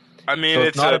 Like, I mean, so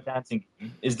it's not a dancing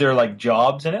game. Is there like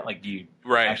jobs in it? Like, do you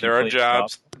there are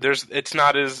jobs. It's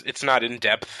not in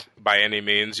depth by any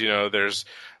means. You know, there's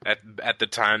at the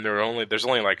time there's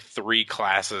only like 3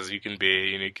 classes you can be.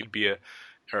 You know, you could be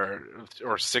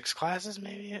or 6 classes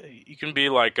maybe. You can be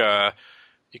like a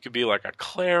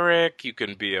cleric, you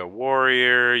can be a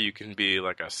warrior, you can be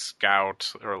like a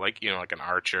scout, or like, you know, like an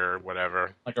archer,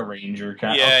 whatever. Like a ranger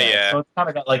kind of. Yeah, okay. yeah. So it's kind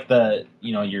of got like the,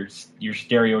 you know, your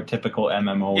stereotypical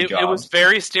MMO jobs. It was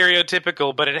very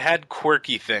stereotypical, but it had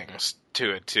quirky things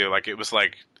to it too. Like, it was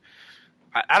like,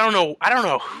 I don't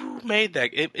know who made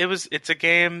that. It's a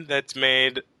game that's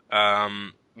made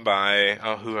by,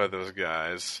 who are those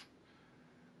guys?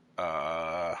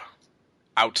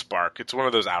 Outspark. It's one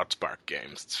of those Outspark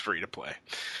games. It's free to play.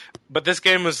 But this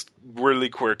game was really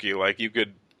quirky. Like, you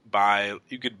could buy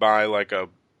like a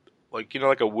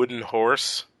wooden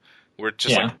horse, where it's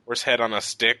just like a horse head on a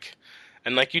stick,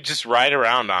 and like you just ride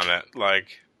around on it.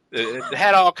 Like, it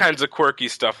had all kinds of quirky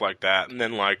stuff like that. And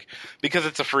then, like, because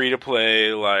it's a free to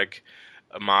play like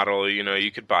a model, you know, you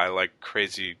could buy like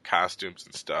crazy costumes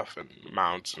and stuff, and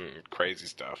mounts and crazy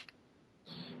stuff.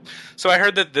 So I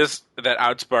heard that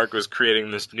Outspark was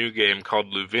creating this new game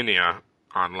called Luvinia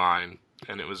online,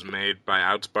 and it was made by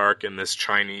Outspark and this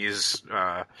Chinese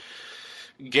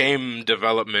game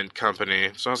development company.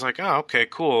 So I was like, oh, okay,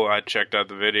 cool. I checked out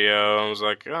the video. I was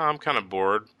like, oh, I'm kind of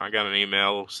bored. I got an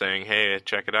email saying, hey,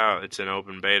 check it out. It's in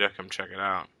open beta. Come check it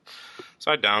out.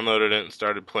 So I downloaded it and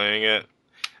started playing it,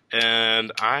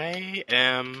 and I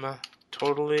am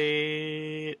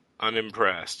totally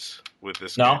unimpressed with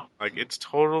this game. Like, it's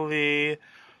totally,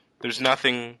 there's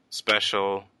nothing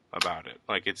special about it.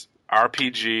 Like, it's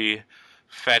RPG,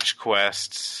 fetch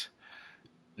quests,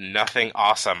 nothing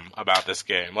awesome about this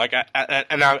game. Like,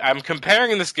 I'm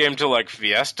comparing this game to like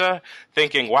Fiesta,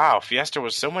 thinking, wow, Fiesta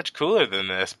was so much cooler than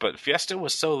this, but Fiesta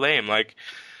was so lame. Like,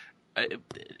 I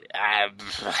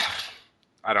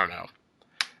don't know.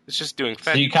 It's just doing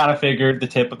fetch. So you kind of figured the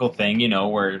typical thing, you know,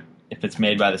 where if it's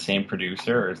made by the same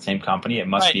producer or the same company, it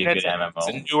must be a good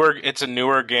MMO. It's a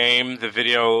newer game. The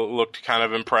video looked kind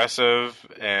of impressive,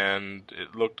 and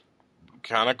it looked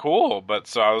kind of cool. But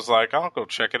so I was like, I'll go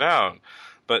check it out.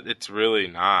 But it's really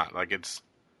not. Like, it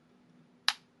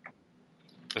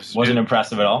wasn't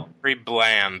impressive at all? Very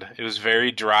bland. It was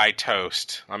very dry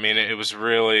toast. I mean, it was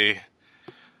really...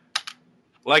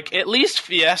 Like, at least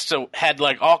Fiesta had,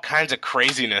 like, all kinds of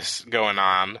craziness going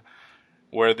on,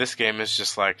 where this game is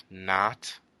just, like,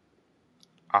 not.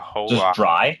 A whole Just lot.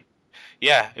 dry?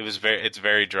 Yeah, it's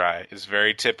very dry. It's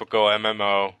very typical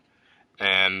MMO,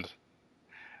 and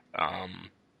I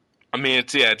mean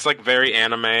it's like very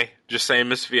anime, just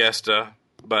same as Fiesta,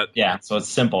 but Yeah, so it's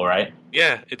simple, right?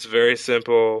 yeah, it's very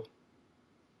simple.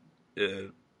 I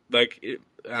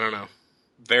don't know,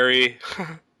 very.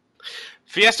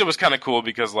 Fiesta was kind of cool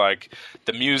because like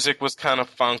the music was kind of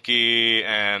funky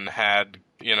and had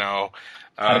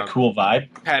Had a cool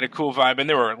vibe. had a cool vibe, and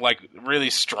there were like really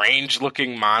strange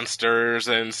looking monsters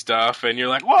and stuff, and you're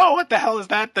like, whoa, what the hell is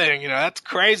that thing? That's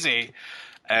crazy.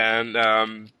 And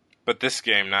but this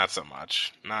game, not so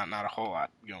much. Not a whole lot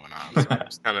going on.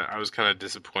 So I was kind of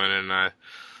disappointed, and I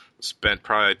spent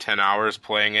probably 10 hours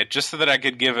playing it just so that I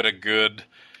could give it a good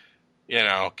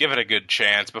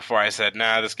chance before I said,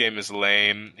 nah, this game is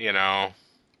lame.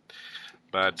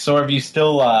 But So have you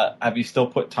still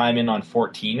put time in on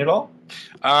 14 at all?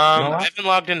 I haven't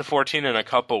logged into 14 in a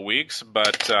couple weeks,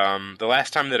 but the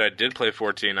last time that I did play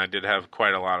 14, I did have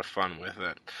quite a lot of fun with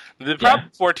it. The problem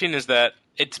with 14 is that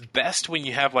it's best when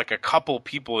you have like a couple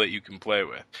people that you can play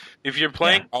with. If you're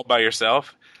playing all by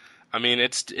yourself, I mean,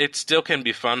 it still can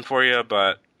be fun for you,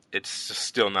 but it's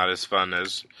still not as fun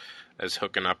as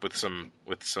hooking up with some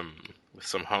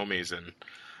homies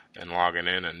and logging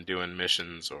in and doing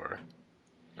missions or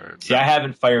See, I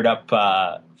haven't fired up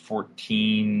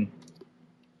 14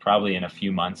 probably in a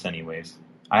few months anyways.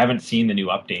 I haven't seen the new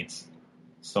updates.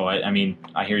 So, I mean,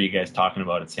 I hear you guys talking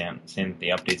about it, saying that the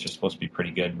updates are supposed to be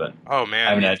pretty good, but oh man, I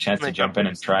haven't had a chance to jump in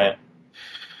and try it.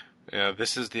 Yeah,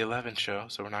 this is the 11 show,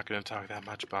 so we're not going to talk that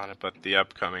much about it, but the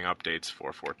upcoming updates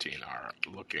for 14 are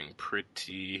looking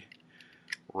pretty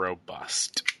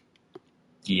robust.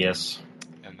 Yes.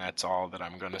 And that's all that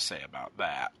I'm going to say about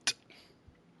that.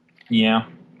 Yeah.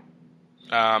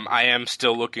 I am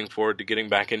still looking forward to getting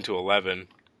back into 11.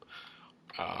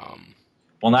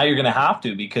 Well, now you're going to have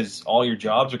to because all your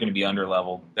jobs are going to be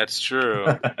under-leveled. That's true.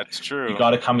 That's true. You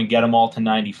got to come and get them all to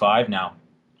 95 now.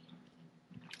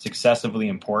 It's excessively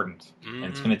important. And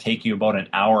it's going to take you about an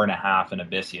hour and a half in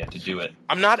Abyssia to do it.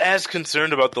 I'm not as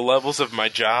concerned about the levels of my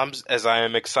jobs as I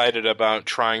am excited about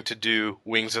trying to do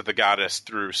Wings of the Goddess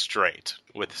through straight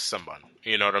with someone.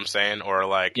 You know what I'm saying? Or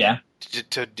like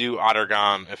to do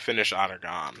Ottergon, finish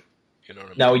Ottergon. You know what I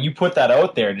mean? Now, you put that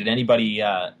out there. Did anybody...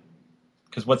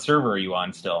 Because what server are you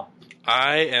on still?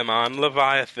 I am on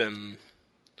Leviathan.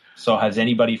 So has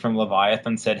anybody from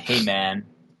Leviathan said, hey, man,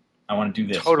 I want to do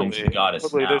this. Totally. Goddess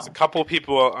Totally. now. There's a couple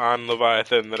people on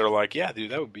Leviathan that are like, yeah,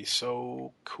 dude, that would be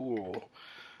so cool.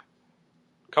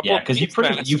 Because you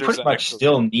pretty much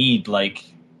still need, like,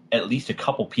 at least a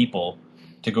couple people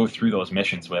to go through those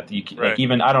missions with. Like,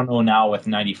 even, I don't know now with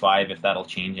 95 if that'll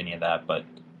change any of that, but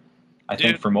I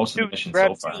think for most of the missions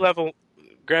so far.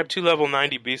 Grab 2 level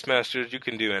 90 Beastmasters, you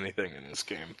can do anything in this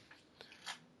game.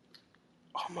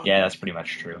 Yeah, that's pretty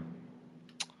much true.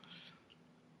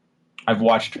 I've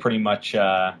watched pretty much,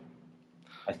 I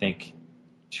think,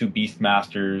 2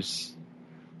 Beastmasters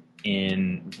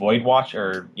in Void Watch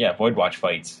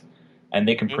fights, and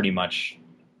they can pretty much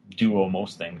duo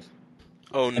most things.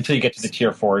 Oh, until you get to the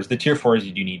tier 4s. The tier 4s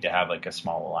you do need to have like a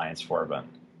small alliance for, but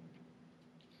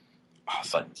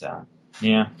awesome. But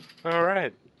yeah. All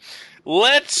right.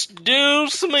 Let's do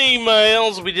some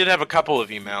emails. We did have a couple of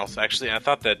emails. Actually, I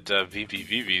thought that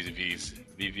VVVV's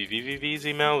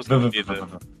email was going to be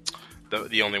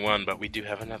the only one, but we do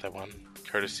have another one,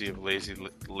 courtesy of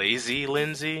Lazy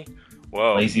Lindsay.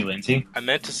 Whoa. Lazy Lindsay? I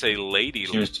meant to say Lady.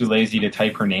 She was too lazy to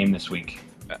type her name this week.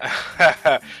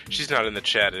 She's not in the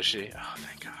chat, is she? Oh,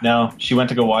 thank God. No, she went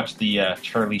to go watch the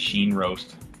Charlie Sheen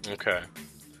roast. Okay.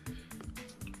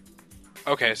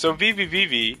 Okay, so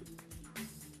VVVV...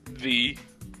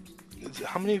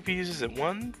 how many V's is it?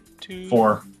 1, 2,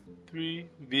 4, 3.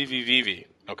 VVVV.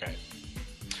 Okay.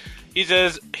 He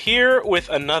says, here with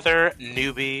another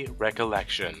newbie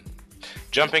recollection.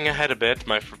 Jumping ahead a bit,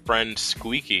 my friend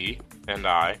Squeaky and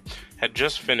I had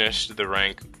just finished the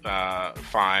rank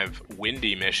 5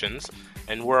 Windy missions,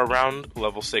 and were around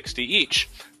level 60 each.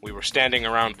 We were standing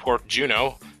around Port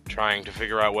Juno, trying to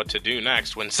figure out what to do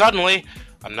next, when suddenly,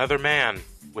 another man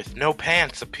with no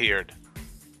pants appeared.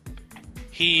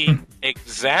 He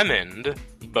examined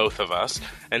both of us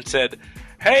and said,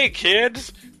 "Hey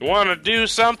kids, you want to do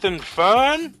something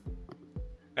fun?"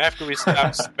 After we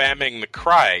stopped spamming the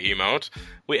cry emote,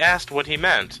 we asked what he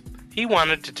meant. He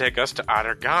wanted to take us to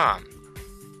Ottergon.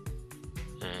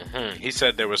 He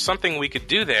said there was something we could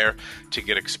do there to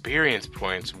get experience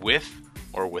points with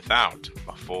or without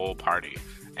a full party,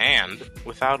 and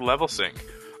without level sync.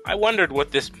 I wondered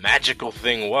what this magical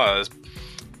thing was,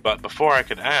 but before I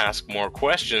could ask more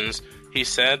questions, he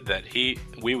said that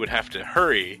we would have to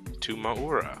hurry to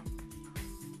Maura.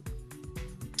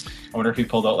 I wonder if he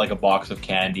pulled out like a box of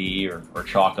candy or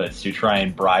chocolates to try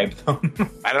and bribe them.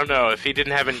 I don't know. If he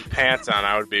didn't have any pants on,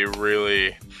 I would be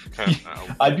really...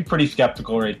 I'd be pretty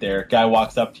skeptical right there. Guy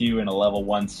walks up to you in a level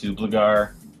 1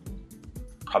 Sublugar.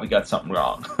 Probably got something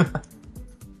wrong.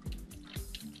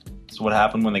 So what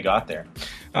happened when they got there?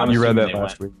 You read that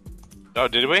last week. Oh,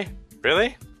 did we?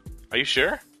 Really? Are you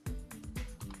sure?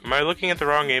 Am I looking at the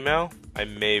wrong email? I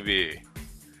may be.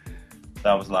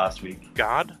 That was last week.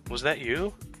 God? Was that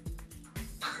you?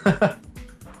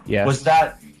 Yes. Was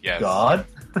that Yes. God?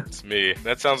 It's me.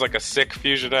 That sounds like a sick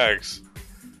Fusion X.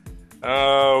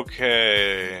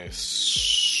 Okay.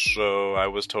 So I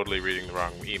was totally reading the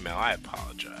wrong email. I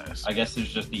apologize. I guess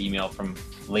there's just the email from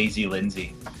Lazy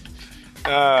Lindsay.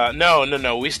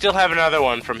 No. We still have another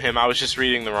one from him. I was just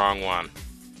reading the wrong one.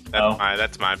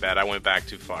 That's my bad. I went back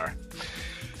too far.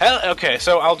 Okay,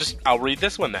 so I'll read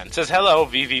this one then. It says, "Hello,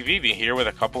 VVVV here with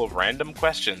a couple of random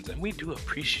questions, and we do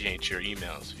appreciate your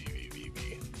emails,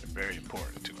 VVVV. They're very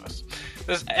important to us.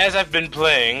 As I've been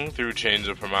playing through Chains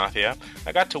of Promathia,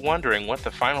 I got to wondering what the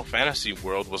Final Fantasy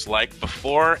world was like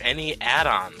before any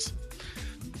add-ons.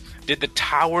 Did the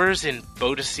towers in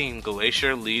Bodicene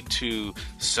Glacier lead to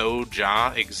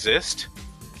Soja exist?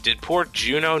 Did Port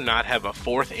Juno not have a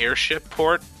 4th airship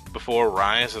port before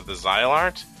Rise of the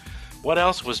Xylart? What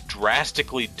else was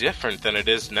drastically different than it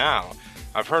is now?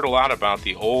 I've heard a lot about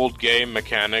the old game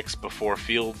mechanics before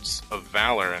Fields of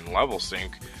Valor and Level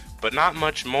Sync, but not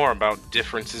much more about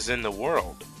differences in the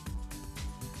world."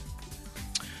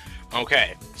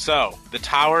 Okay, so the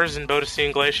towers in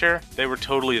Bodicene Glacier, they were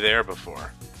totally there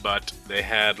before, but they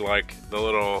had like the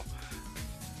little,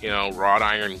 wrought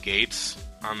iron gates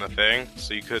on the thing,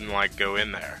 so you couldn't like go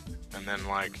in there. And then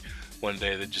like one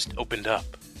day they just opened up.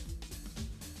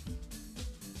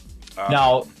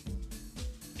 Now,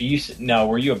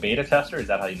 were you a beta tester? Is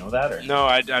that how you know that? Or? No,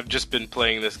 I've just been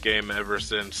playing this game ever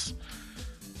since.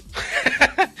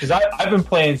 Because I've been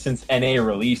playing since NA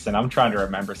release, and I'm trying to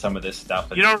remember some of this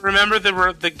stuff. You don't remember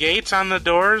the gates on the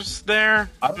doors there?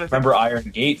 I don't remember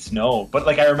Iron Gates, no. But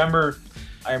like I remember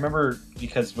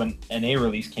because when NA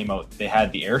release came out, they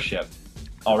had the airship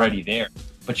already there.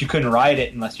 But you couldn't ride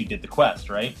it unless you did the quest,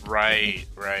 right? Right.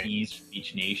 Keys from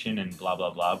each nation and blah, blah,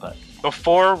 blah. But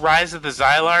before Rise of the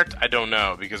Xylart, I don't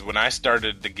know, because when I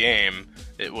started the game,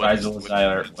 it was... Rise of the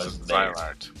Xylart was there.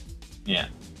 Yeah.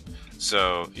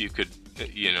 So you could,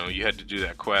 you had to do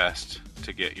that quest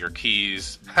to get your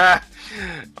keys.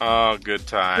 Oh, good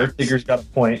times. Digger's got a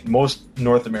point. Most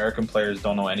North American players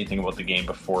don't know anything about the game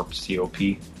before COP.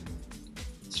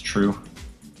 It's true.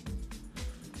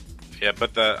 Yeah,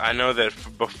 but I know that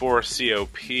before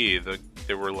COP,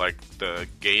 there were like the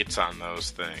gates on those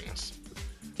things.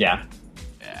 Yeah.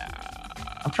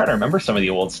 I'm trying to remember some of the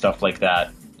old stuff like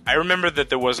that. I remember that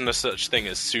there wasn't a such thing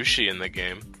as sushi in the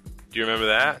game. Do you remember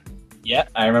that? Yeah,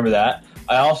 I remember that.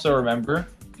 I also remember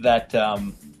that,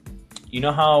 you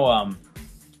know how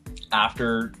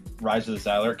after Rise of the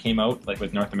Xylart came out, like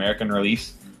with North American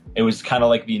release, it was kind of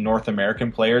like the North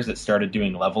American players that started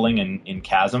doing leveling in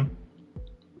Chasm?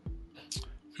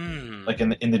 Like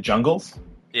in the jungles?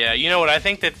 Yeah, you know what? I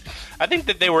think that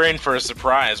they were in for a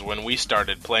surprise when we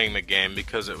started playing the game,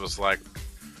 because it was like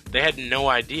they had no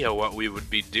idea what we would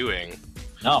be doing.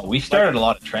 No, we started a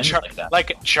lot of trends like that.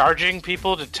 Like charging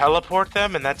people to teleport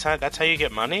them, and that's how you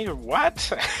get money? Or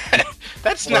what?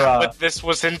 That's not what this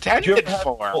was intended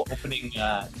for. Did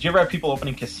you ever have people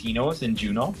opening casinos in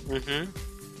Juno? Mm-hmm.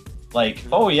 Like,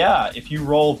 oh yeah, if you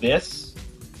roll this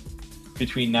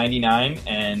between 99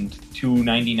 and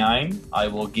 299, I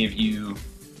will give you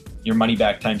your money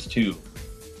back times 2.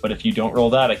 But if you don't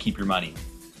roll that, I keep your money.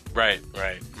 Right.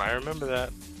 I remember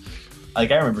that.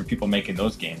 Like, I remember people making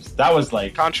those games. That was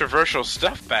like controversial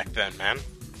stuff back then, man.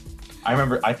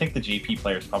 I think the JP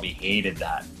players probably hated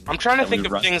that. I'm trying to think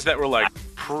of things that were like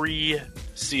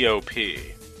pre-COP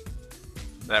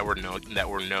that were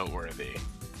noteworthy.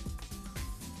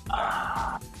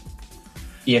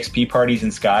 EXP parties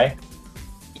in Sky.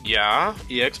 Yeah,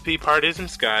 EXP parties in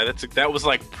Sky. That was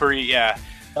like That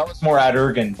was more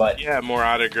Adurgan, but more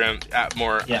Adurgan.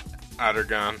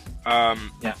 Adurgan.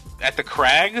 At the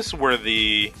Crags, where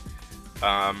the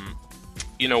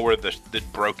where the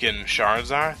broken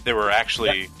shards are, there were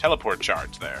actually teleport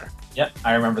shards there. Yep,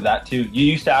 I remember that too. You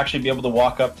used to actually be able to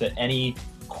walk up to any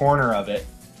corner of it,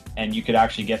 and you could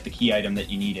actually get the key item that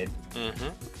you needed. Mm-hmm.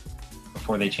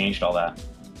 Before they changed all that.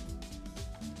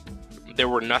 There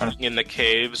were nothing in the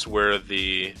caves where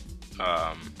the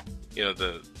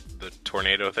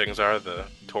tornado things are, the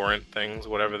torrent things,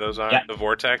 whatever those are. Yeah. The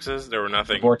vortexes. There were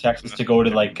nothing. The vortexes to go to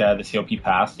like the COP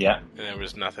pass. Yeah, and there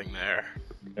was nothing there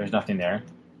there's nothing there.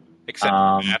 except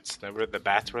the bats. The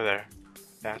bats were there.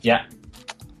 Bats. Yeah.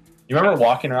 You remember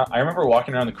walking around? I remember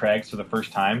walking around the crags for the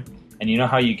first time, and you know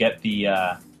how you get the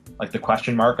like the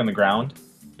question mark on the ground?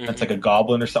 That's like a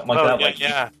goblin or something like that. Yeah, like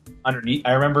yeah. underneath.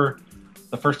 I remember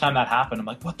the first time that happened. I'm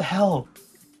like, what the hell?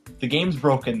 The game's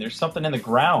broken. There's something in the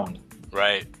ground.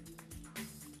 Right.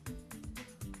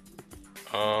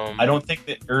 I don't think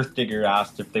that Earth Digger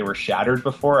asked if they were shattered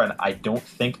before, and I don't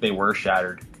think they were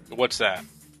shattered. What's that?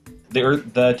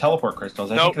 The teleport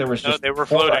crystals. I think there was just they were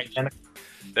four floating.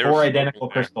 identical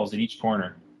crystals at each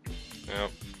corner.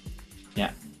 Yep.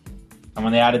 Yeah. And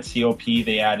when they added COP,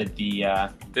 they added the...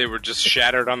 They were just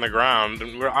shattered on the ground,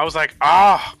 and I was like,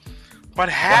 "Ah, what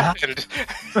happened?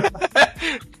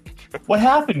 What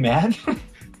happened, man?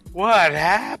 What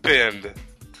happened?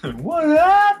 What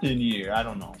happened here? I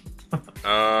don't know.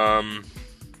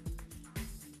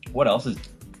 What else is...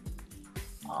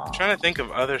 I'm trying to think of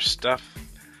other stuff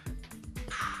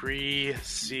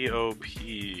pre-COP.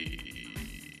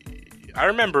 I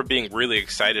remember being really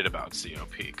excited about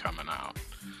COP coming out.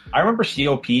 I remember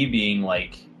COP being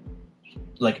like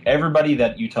everybody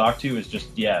that you talk to is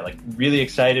just, like really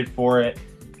excited for it,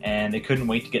 and they couldn't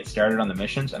wait to get started on the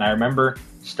missions. And I remember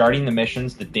starting the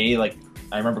missions the day, like,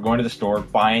 I remember going to the store,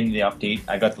 buying the update.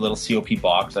 I got the little COP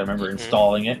box. I remember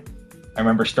installing it. I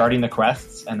remember starting the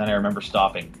quests, and then I remember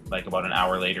stopping, like, about an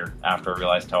hour later after I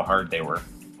realized how hard they were.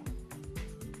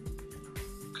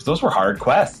 Because those were hard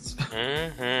quests.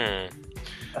 Mm-hmm.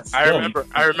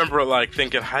 I remember, like,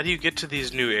 thinking, how do you get to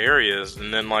these new areas?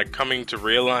 And then, like, coming to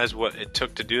realize what it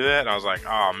took to do that, and I was like,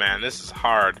 oh, man, this is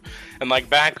hard. And, like,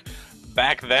 back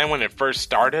then when it first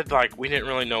started, like, we didn't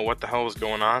really know what the hell was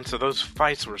going on, so those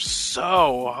fights were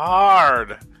so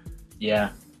hard. Yeah.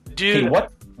 Dude. Hey,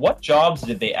 what jobs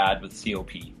did they add with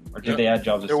COP? Or did they add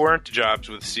jobs with There weren't jobs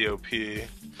with COP. It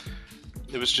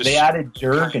was just... They added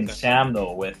Durg and Sam,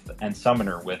 though, and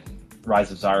Summoner with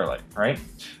Rise of Xylarite, right?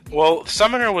 Well,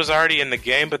 Summoner was already in the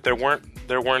game, but there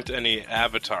weren't any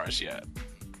avatars yet.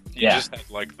 You just had,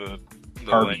 like, the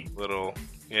like, little...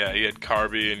 Yeah, you had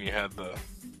Carby, and you had the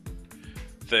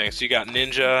thing. So you got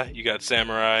Ninja, you got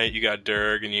Samurai, you got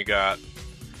Durg, and you got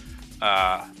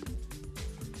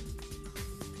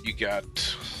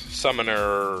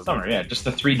Summoner. Summoner, yeah. Just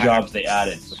the three jobs they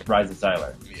added with Rise of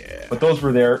Xylarite. Yeah. But those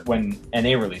were there when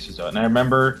NA releases out. And I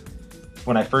remember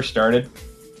when I first started,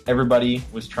 everybody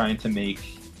was trying to make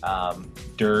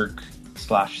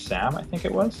Durg/Sam, I think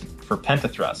it was, for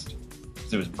Pentathrust,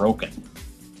 because it was broken.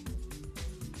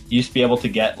 You used to be able to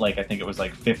get, like, I think it was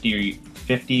like 50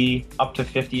 up to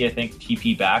 50, I think,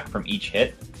 TP back from each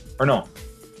hit. Or no.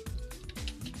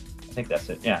 I think that's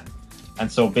it, yeah.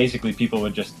 And so basically people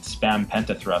would just spam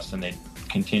Pentathrust and they'd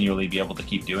continually be able to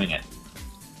keep doing it.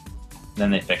 Then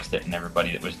they fixed it and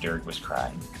everybody that was Durg was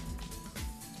crying.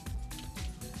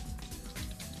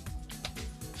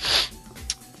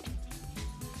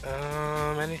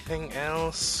 Anything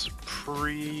else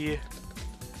pre-COP?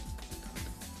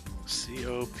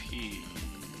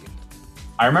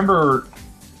 I remember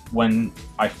when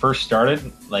I first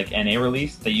started, like, NA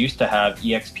release, they used to have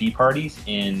EXP parties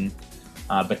in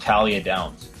Battalia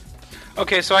Downs.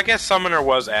 Okay, so I guess Summoner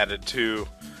was added to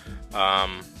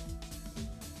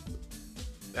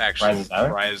actual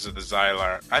Rise of the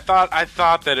Xylar. I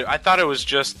thought it was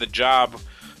just the job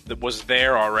that was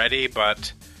there already,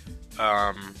 but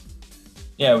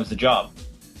yeah, it was the job.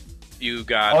 You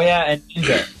got... Oh yeah, and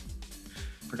Ninja.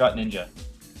 Forgot Ninja.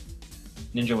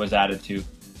 Ninja was added too.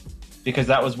 Because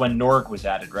that was when Norg was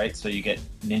added, right? So you get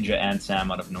Ninja and Sam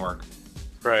out of Norg.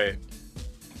 Right.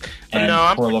 And no,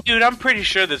 I'm pretty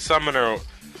sure that Summoner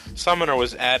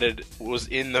was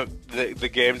in the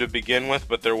game to begin with,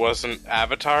 but there wasn't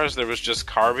avatars. There was just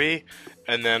Carby,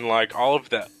 and then, like, all of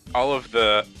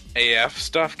the AF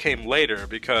stuff came later,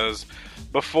 because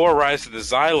before Rise of the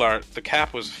Xylar, the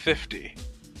cap was 50.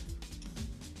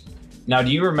 Now, do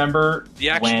you remember the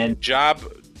actual job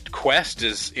quest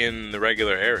is in the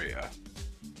regular area?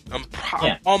 I'm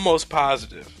almost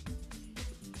positive.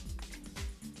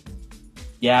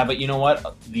 Yeah, but you know what?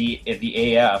 The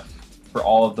AF for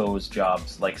all of those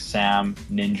jobs, like Sam,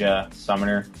 Ninja,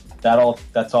 Summoner,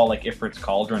 that's all like Ifrit's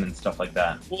Cauldron and stuff like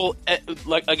that. Well,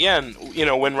 like, again, you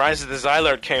know, when Rise of the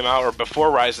Xylar came out, or before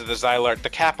Rise of the Xylar,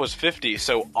 the cap was 50,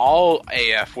 so all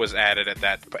AF was added at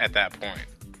that point.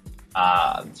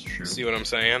 That's true. See what I'm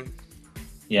saying?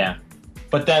 Yeah,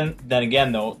 but then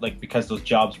again, though, like, because those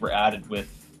jobs were added with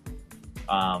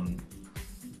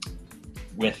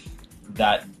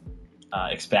that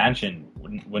expansion,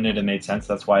 Wouldn't it have made sense?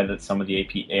 That's why that some of the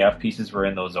AF pieces were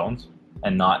in those zones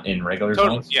and not in regular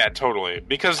zones. Yeah, totally.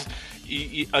 Because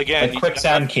again, like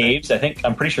Quicksand Caves.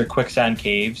 I'm pretty sure Quicksand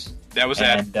Caves. That was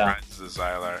at Rise of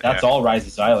Xylar. That's all Rise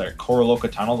of Xylar. Koroloka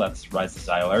Tunnel. That's Rise of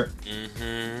Xylar.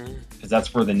 Because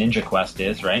that's where the Ninja Quest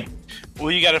is, right?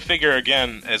 Well, you got to figure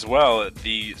again as well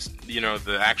the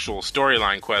actual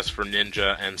storyline quest for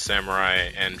Ninja and Samurai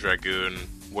and Dragoon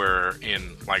were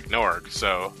in like Norg,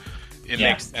 so it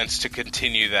makes sense to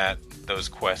continue those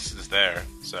quests is there.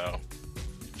 So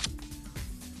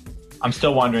I'm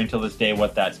still wondering till this day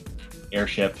what that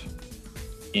airship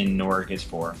in Norg is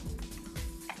for.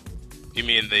 You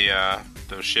mean the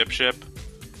ship?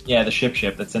 Yeah, the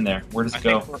ship that's in there. Where does it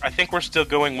go? I think we're still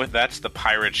going with that's the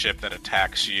pirate ship that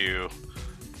attacks you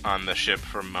on the ship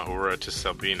from Mahura to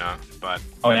Selbina, but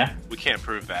we can't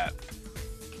prove that.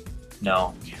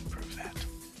 No. We can't prove that.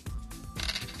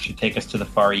 Should take us to the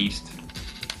Far East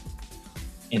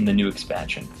in the new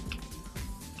expansion.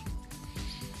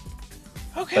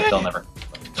 Okay. But they'll never.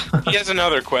 He has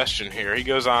another question here. He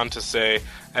goes on to say,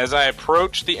 as I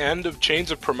approach the end of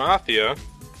Chains of Promathia,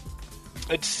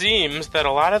 it seems that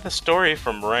a lot of the story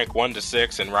from rank 1 to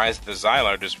 6 and Rise of the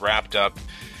Xylar just wrapped up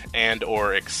and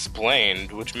or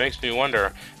explained, which makes me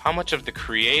wonder how much of the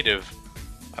creative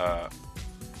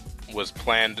was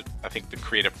planned. I think the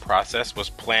creative process was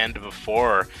planned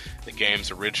before the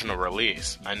game's original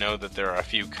release. I know that there are a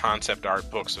few concept art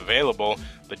books available,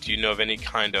 but do you know of any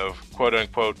kind of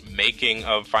quote-unquote making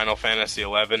of Final Fantasy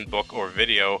XI book or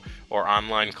video or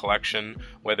online collection,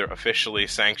 whether officially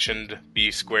sanctioned by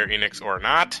Square Enix or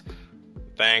not?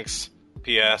 Thanks.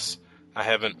 P.S. I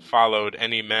haven't followed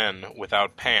any men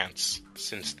without pants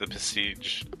since the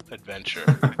Besiege adventure.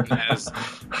 And as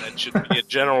that should be a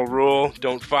general rule,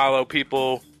 don't follow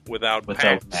people without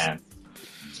pants.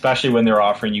 Especially when they're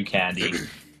offering you candy.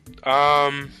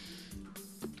 Now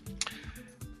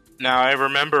I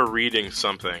remember reading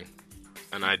something,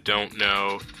 and I don't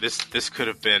know, this could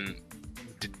have been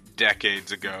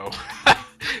decades ago.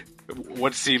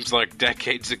 What seems like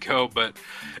decades ago, but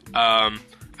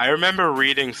I remember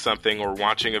reading something or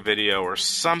watching a video or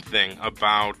something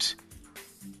about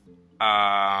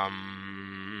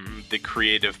the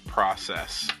creative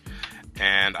process.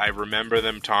 And I remember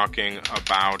them talking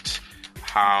about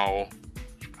how...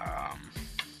 oh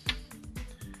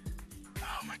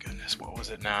my goodness, what was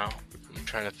it now? I'm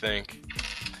trying to think.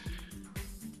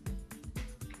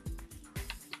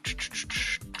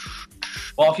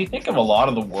 Well, if you think of a lot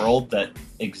of the world that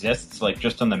exists, like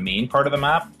just on the main part of the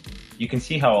map, you can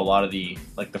see how a lot of the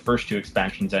first two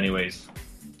expansions anyways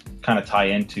kind of tie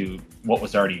into what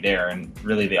was already there, and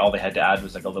really all they had to add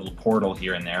was like a little portal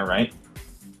here and there, right?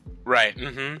 Right,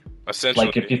 essentially.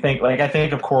 Like if you think, I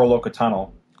think of Koroloka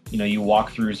Tunnel, you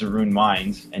walk through Zaroon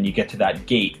Mines and you get to that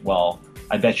gate. Well,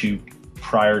 I bet you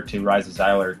prior to Rise of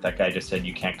Xylar, that guy just said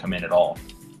you can't come in at all.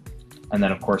 And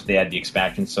then of course they had the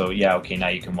expansion, so now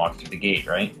you can walk through the gate,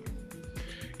 right?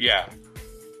 Yeah.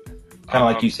 Kind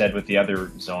of like you said with the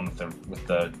other zone with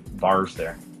the bars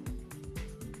there.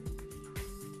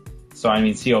 So I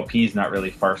mean, COP is not really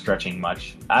far stretching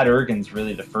much. Ad Urgen's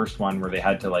really the first one where they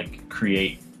had to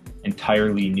create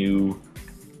entirely new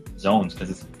zones because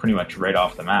it's pretty much right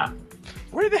off the map.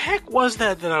 Where the heck was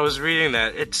that I was reading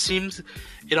that? It seems,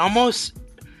 it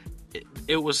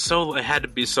had to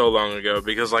be so long ago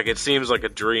because it seems like a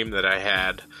dream that I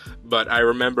had. But I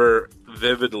remember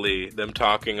vividly them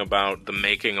talking about the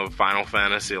making of Final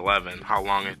Fantasy XI, how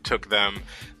long it took them,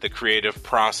 the creative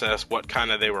process, what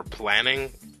kind of they were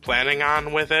planning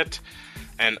on with it.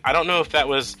 And I don't know if that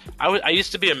was... I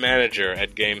used to be a manager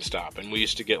at GameStop, and we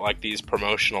used to get these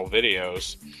promotional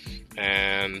videos,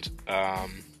 and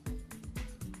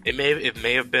it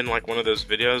may have been one of those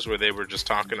videos where they were just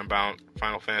talking about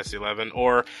Final Fantasy XI,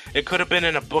 or it could have been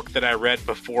in a book that I read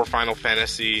before Final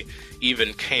Fantasy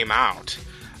even came out.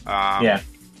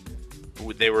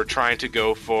 They were trying to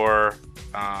go for...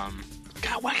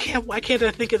 God, why can't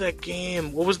I think of that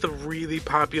game? What was the really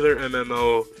popular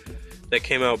MMO that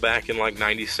came out back in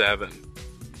 97?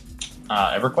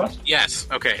 EverQuest? Yes.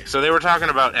 Okay. So they were talking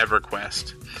about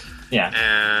EverQuest. Yeah.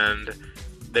 And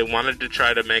they wanted to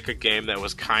try to make a game that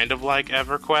was kind of like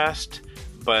EverQuest,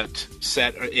 but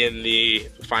set in the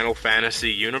Final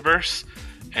Fantasy universe.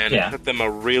 And it took them a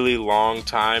really long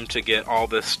time to get all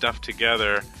this stuff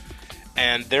together.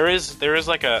 And there's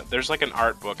an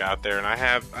art book out there, and I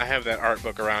have that art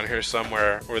book around here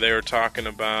somewhere where they were talking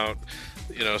about,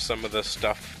 some of the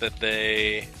stuff that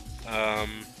they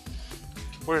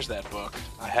where's that book?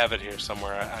 I have it here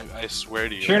somewhere. I swear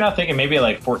to you. Sure, you're not thinking maybe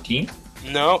 14?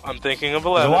 No, I'm thinking of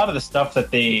 11. A lot of the stuff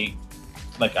that they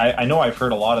like I know I've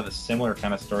heard a lot of the similar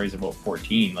kind of stories about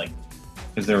 14, like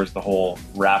because there was the whole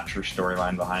Rapture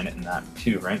storyline behind it and that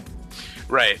too, right?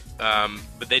 Right.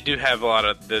 But they do have a lot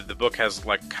of the book has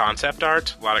like concept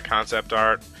art, a lot of concept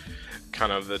art,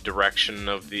 kind of the direction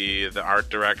of the art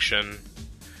direction.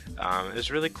 It's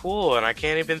really cool, and I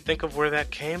can't even think of where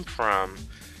that came from.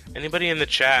 Anybody in the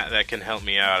chat that can help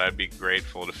me out, I'd be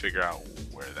grateful to figure out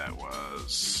where that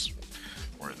was.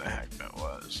 Where the heck that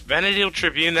was. Vanadil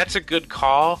Tribune, that's a good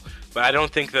call, but I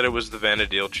don't think that it was the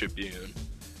Vanadil Tribune.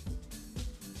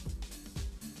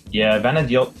 Yeah,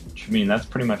 Vanadil Tribune, that's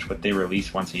pretty much what they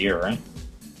release once a year, right?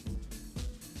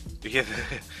 Yeah,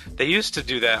 they used to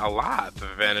do that a lot, the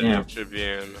Vanadil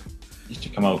Tribune. Used to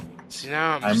come out. See,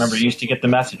 now I remember you used to get the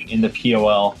message in the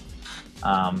POL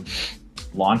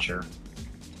launcher.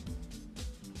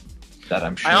 That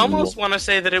I'm sure I almost want to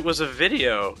say that it was a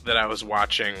video that I was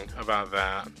watching about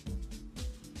that.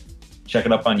 Check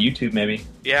it up on YouTube, maybe.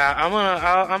 Yeah,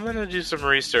 I'm gonna do some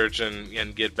research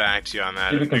and get back to you on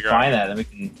that. Maybe we can find that, and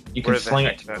you can sling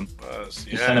it to them. Just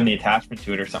send them the attachment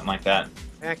to it or something like that.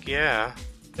 Heck yeah.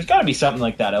 There's got to be something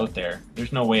like that out there.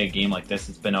 There's no way a game like this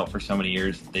that's been out for so many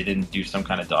years they didn't do some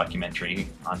kind of documentary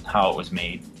on how it was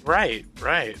made. Right.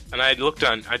 And I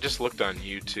just looked on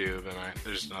YouTube, and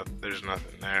there's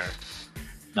nothing there.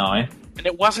 No, eh? And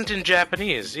it wasn't in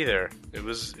Japanese either. It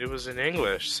was in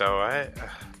English. So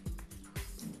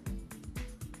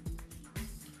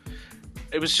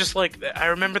it was just like, I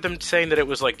remember them saying that it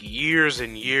was like years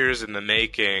and years in the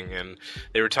making, and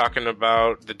they were talking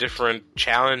about the different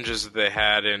challenges that they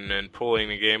had in pulling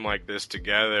a game like this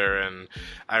together. And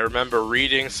I remember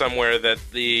reading somewhere that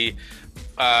the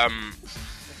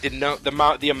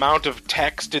amount of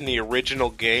text in the original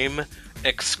game,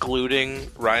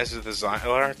 excluding Rise of the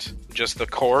Xylart, just the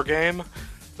core game,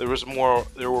 there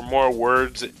were more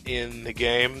words in the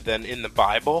game than in the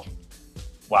Bible.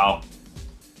 Wow.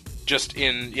 Just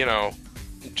in,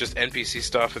 just NPC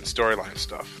stuff and storyline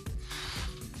stuff.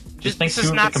 This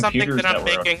is not something that I'm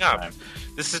making up.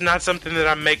 This is not something that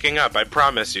I'm making up. I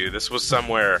promise you. This was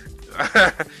somewhere.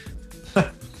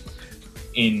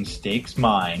 In Steak's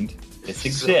mind, this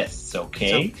exists,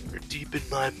 okay? Somewhere deep in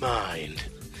my mind,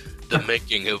 the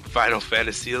making of Final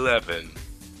Fantasy XI.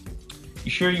 You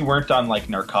sure you weren't on, like,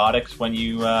 narcotics when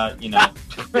you.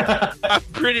 I'm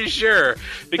pretty sure,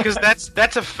 because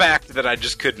that's a fact that I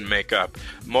just couldn't make up.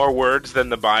 More words than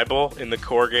the Bible in the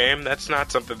core game, that's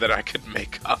not something that I could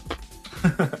make up.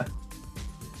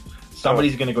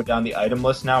 Somebody's going to go down the item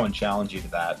list now and challenge you to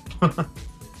that.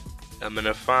 I'm going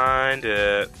to find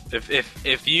it.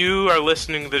 If you are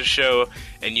listening to the show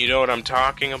and you know what I'm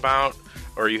talking about,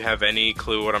 or you have any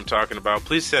clue what I'm talking about,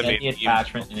 please send me an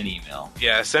attachment in an email.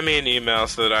 Yeah, send me an email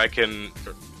so that I can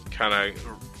kind of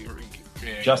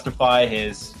justify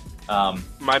his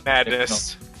my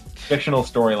madness, fictional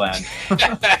storyline.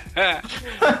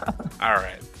 All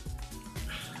right.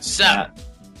 So,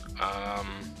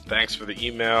 thanks for the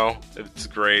email. It's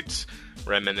great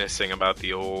reminiscing about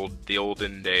the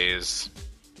olden days.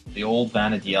 The old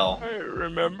Vanadil. I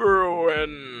remember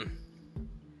when.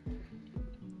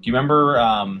 Do you remember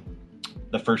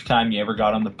the first time you ever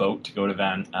got on the boat to go to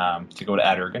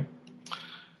Adergan?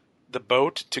 The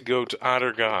boat to go to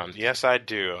Adergan. Yes, I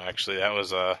do. Actually, that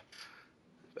was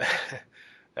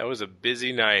a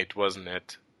busy night, wasn't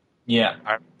it? Yeah.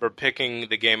 I remember picking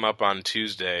the game up on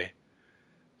Tuesday,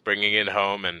 bringing it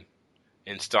home and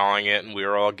installing it, and we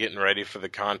were all getting ready for the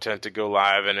content to go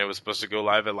live, and it was supposed to go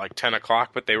live at like 10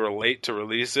 o'clock, but they were late to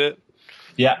release it.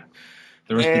 Yeah.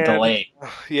 There was the delay.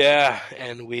 Yeah,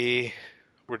 and we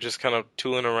were just kind of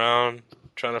tooling around,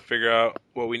 trying to figure out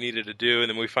what we needed to do, and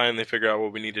then we finally figured out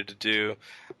what we needed to do.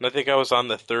 And I think I was on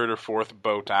the third or fourth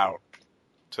boat out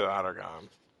to Adergan.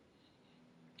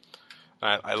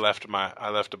 I left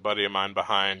a buddy of mine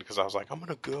behind because I was like, I'm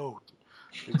gonna go.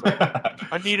 He's like,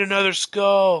 I need another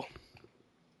skull.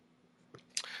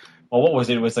 Well, what was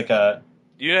it? It was like a.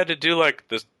 You had to do like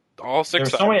this all 6. There were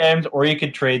so many items, or you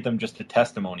could trade them just to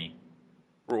testimony.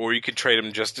 Or you could trade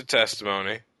them just to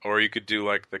testimony, or you could do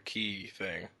like the key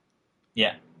thing.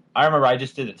 Yeah, I remember I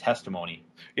just did a testimony.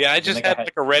 Yeah, I just had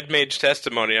like a Red Mage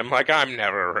testimony. I'm like, I'm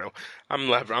never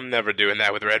doing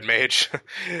that with Red Mage.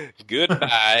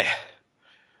 Goodbye.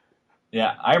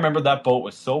 Yeah, I remember that boat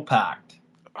was so packed.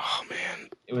 Oh man,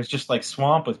 it was just like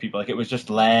swamp with people. Like it was just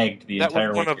lagged the entire way. That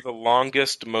was one of the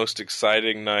longest, most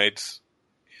exciting nights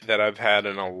that I've had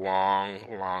in a long,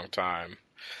 long time.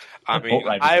 I mean,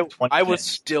 I was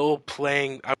still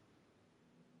playing.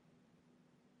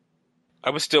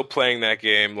 I was still playing that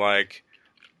game. Like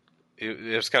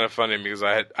it was kind of funny because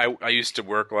I used to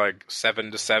work like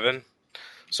 7 to 7.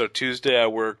 So Tuesday I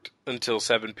worked until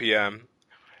 7 p.m.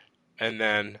 and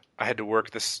then I had to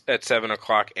work this at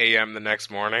 7:00 a.m. the next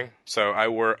morning. So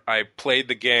I played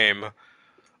the game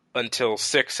until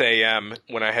 6 a.m.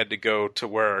 when I had to go to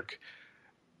work.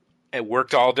 And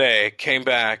worked all day, came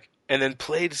back, and then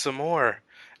played some more.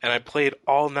 And I played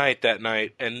all night that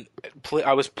night, and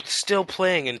I was still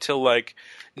playing until like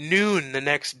noon the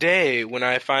next day when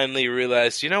I finally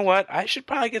realized, you know what? I should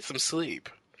probably get some sleep.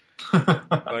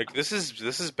 Like this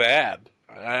is bad.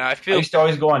 I feel. I used to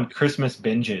always go on Christmas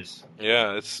binges.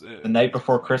 Yeah, it's the night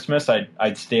before Christmas.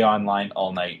 I'd stay online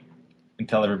all night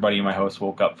until everybody in my house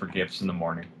woke up for gifts in the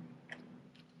morning.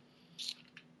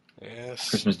 Yes.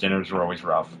 Christmas dinners were always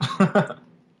rough.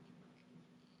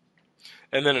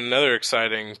 And then another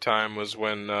exciting time was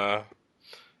when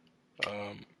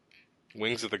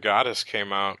Wings of the Goddess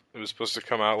came out. It was supposed to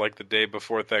come out like the day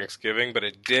before Thanksgiving, but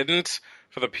it didn't.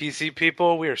 For the PC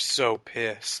people, we are so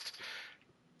pissed.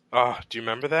 Oh, do you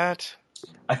remember that?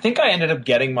 I think I ended up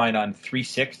getting mine on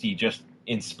 360 just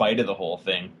in spite of the whole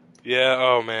thing. Yeah,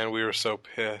 oh man, we were so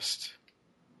pissed.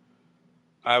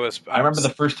 I remember the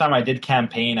first time I did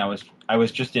campaign, I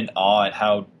was just in awe at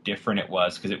how different it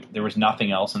was, because there was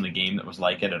nothing else in the game that was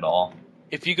like it at all.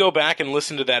 If you go back and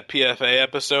listen to that PFA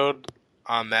episode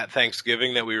on that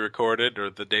Thanksgiving that we recorded, or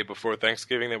the day before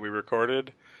Thanksgiving that we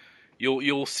recorded,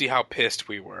 you'll see how pissed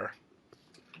we were.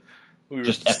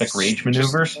 Just epic rage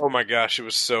maneuvers? Oh my gosh, it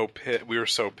was so pissed. We were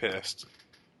so pissed.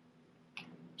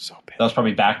 So pissed. That was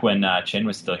probably back when Chin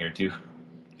was still here, too.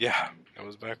 Yeah, that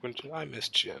was back when I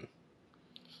missed Chin.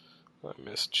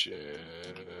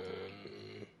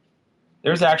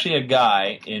 There's actually a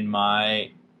guy in my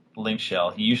link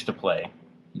shell. He used to play.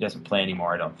 He doesn't play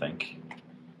anymore, I don't think.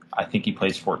 I think he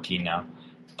plays 14 now.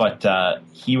 But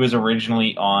he was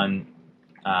originally on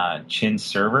Chin's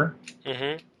server,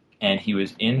 and he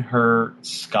was in her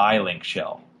Skylink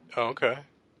shell. Oh, okay.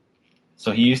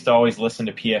 So he used to always listen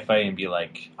to PFA and be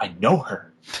like, I know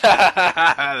her.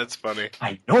 That's funny.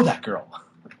 I know that girl.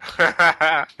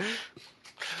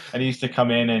 And he used to come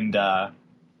in and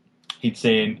he'd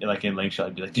say, in link shell,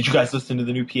 he'd be like, did you guys listen to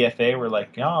the new PFA? We're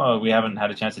like, no, we haven't had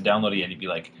a chance to download it yet. He'd be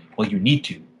like, well, you need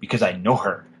to, because I know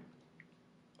her.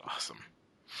 Awesome.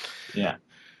 Yeah.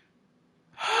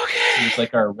 Okay. He was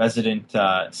like our resident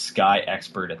Sky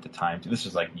expert at the time. This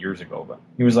was like years ago, but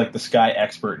he was like the Sky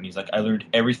expert, and he's like, I learned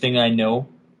everything I know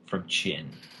from Chin.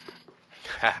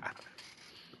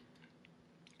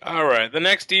 All right, the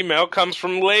next email comes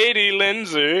from Lady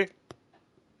Lindsay.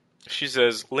 She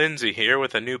says, Lindsay here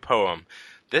with a new poem.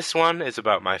 This one is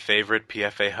about my favorite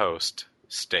PFA host,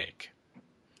 Steak.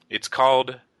 It's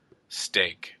called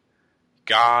Steak,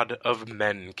 God of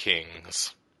Men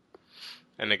Kings.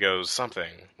 And it goes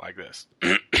something like this.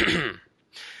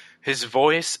 His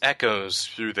voice echoes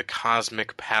through the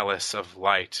cosmic palace of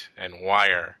light and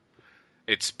wire.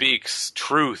 It speaks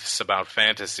truths about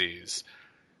fantasies.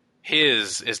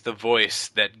 His is the voice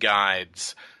that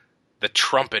guides, the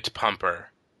trumpet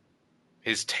pumper.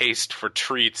 His taste for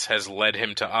treats has led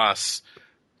him to us,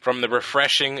 from the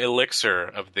refreshing elixir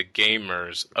of the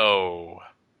gamer's O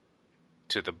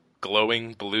to the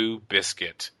glowing blue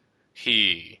biscuit.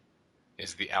 He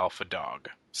is the alpha dog,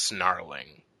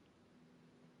 snarling.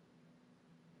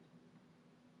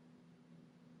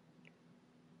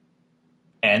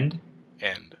 End?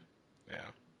 End. Yeah.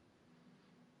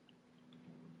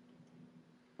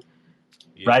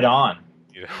 Right on.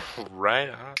 Yeah. Right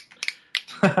on.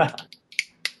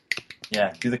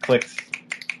 Yeah, do the clicks.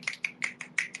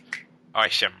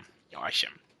 Awesome.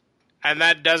 Awesome. And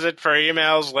that does it for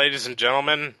emails, ladies and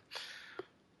gentlemen.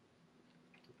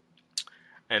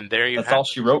 And there you have it. That's all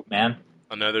she wrote, man.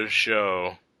 Another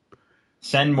show.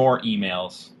 Send more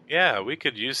emails. Yeah, we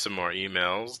could use some more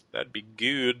emails. That'd be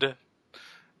good.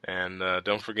 And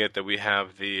don't forget that we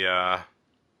have the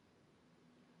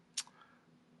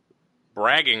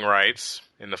bragging rights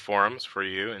in the forums for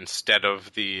you instead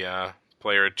of the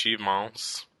player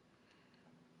achievements.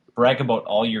 Brag about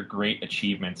all your great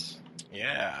achievements.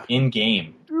 Yeah. In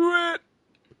game. Do it.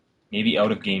 Maybe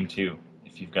out of game too,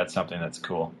 if you've got something that's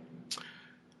cool.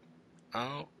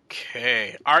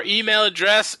 Okay. Our email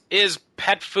address is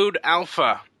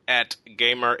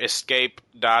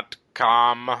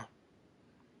petfoodalpha@gamerescape.com.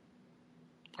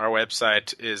 Our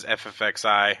website is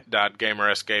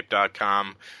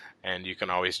ffxi.gamerescape.com, and you can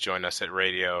always join us at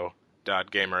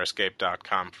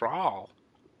radio.gamerescape.com for all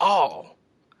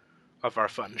of our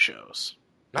fun shows.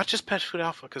 Not just Pet Food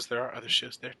Alpha, because there are other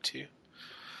shows there too.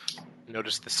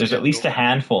 Notice the schedule. There's at least a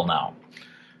handful now.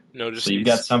 So you've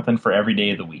got something for every day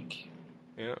of the week.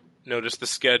 Yeah. Notice the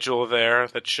schedule there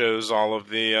that shows all of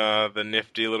the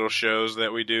nifty little shows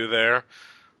that we do there.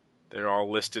 They're all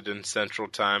listed in Central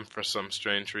Time for some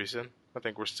strange reason. I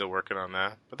think we're still working on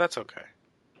that, but that's okay.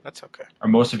 That's okay. Are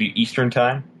most of you Eastern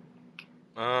time?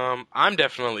 I'm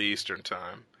definitely Eastern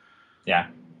time. Yeah.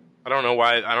 I don't know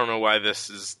why the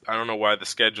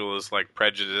schedule is like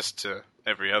prejudiced to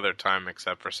every other time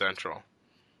except for Central.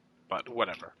 But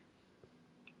whatever.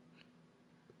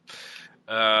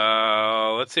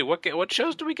 Let's see what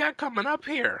shows do we got coming up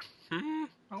here?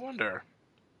 I wonder.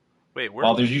 Wait,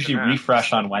 well, there's usually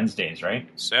refresh on Wednesdays, right?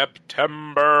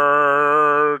 September.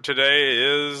 Today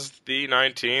is the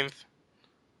 19th.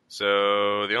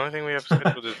 So the only thing we have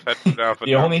scheduled is Pet Food Alpha.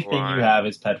 The only thing you have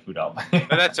is Pet Food Alpha. But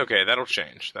that's okay. That'll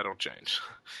change. That'll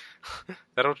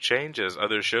change as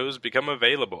other shows become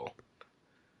available.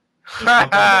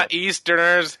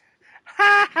 Easterners.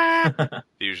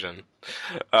 Fusion.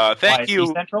 Thank you.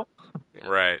 Central?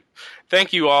 Right.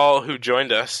 Thank you all who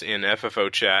joined us in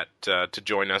FFO Chat to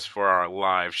join us for our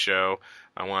live show.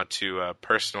 I want to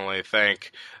personally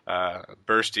thank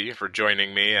Bursty for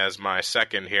joining me as my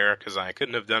second here, because I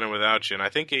couldn't have done it without you, and I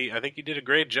think he did a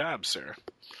great job, sir.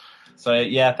 So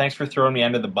yeah, thanks for throwing me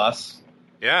under the bus.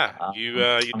 Yeah,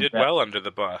 you did well under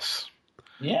the bus.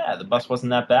 Yeah, the bus wasn't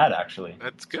that bad actually.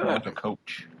 That's good. Like a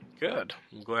coach. Good.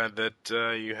 I'm glad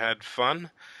that you had fun.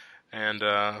 And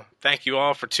thank you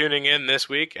all for tuning in this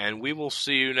week, and we will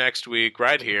see you next week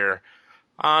right here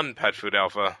on Pet Food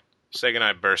Alpha. Say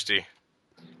goodnight, Bursty.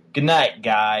 Good night,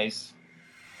 guys.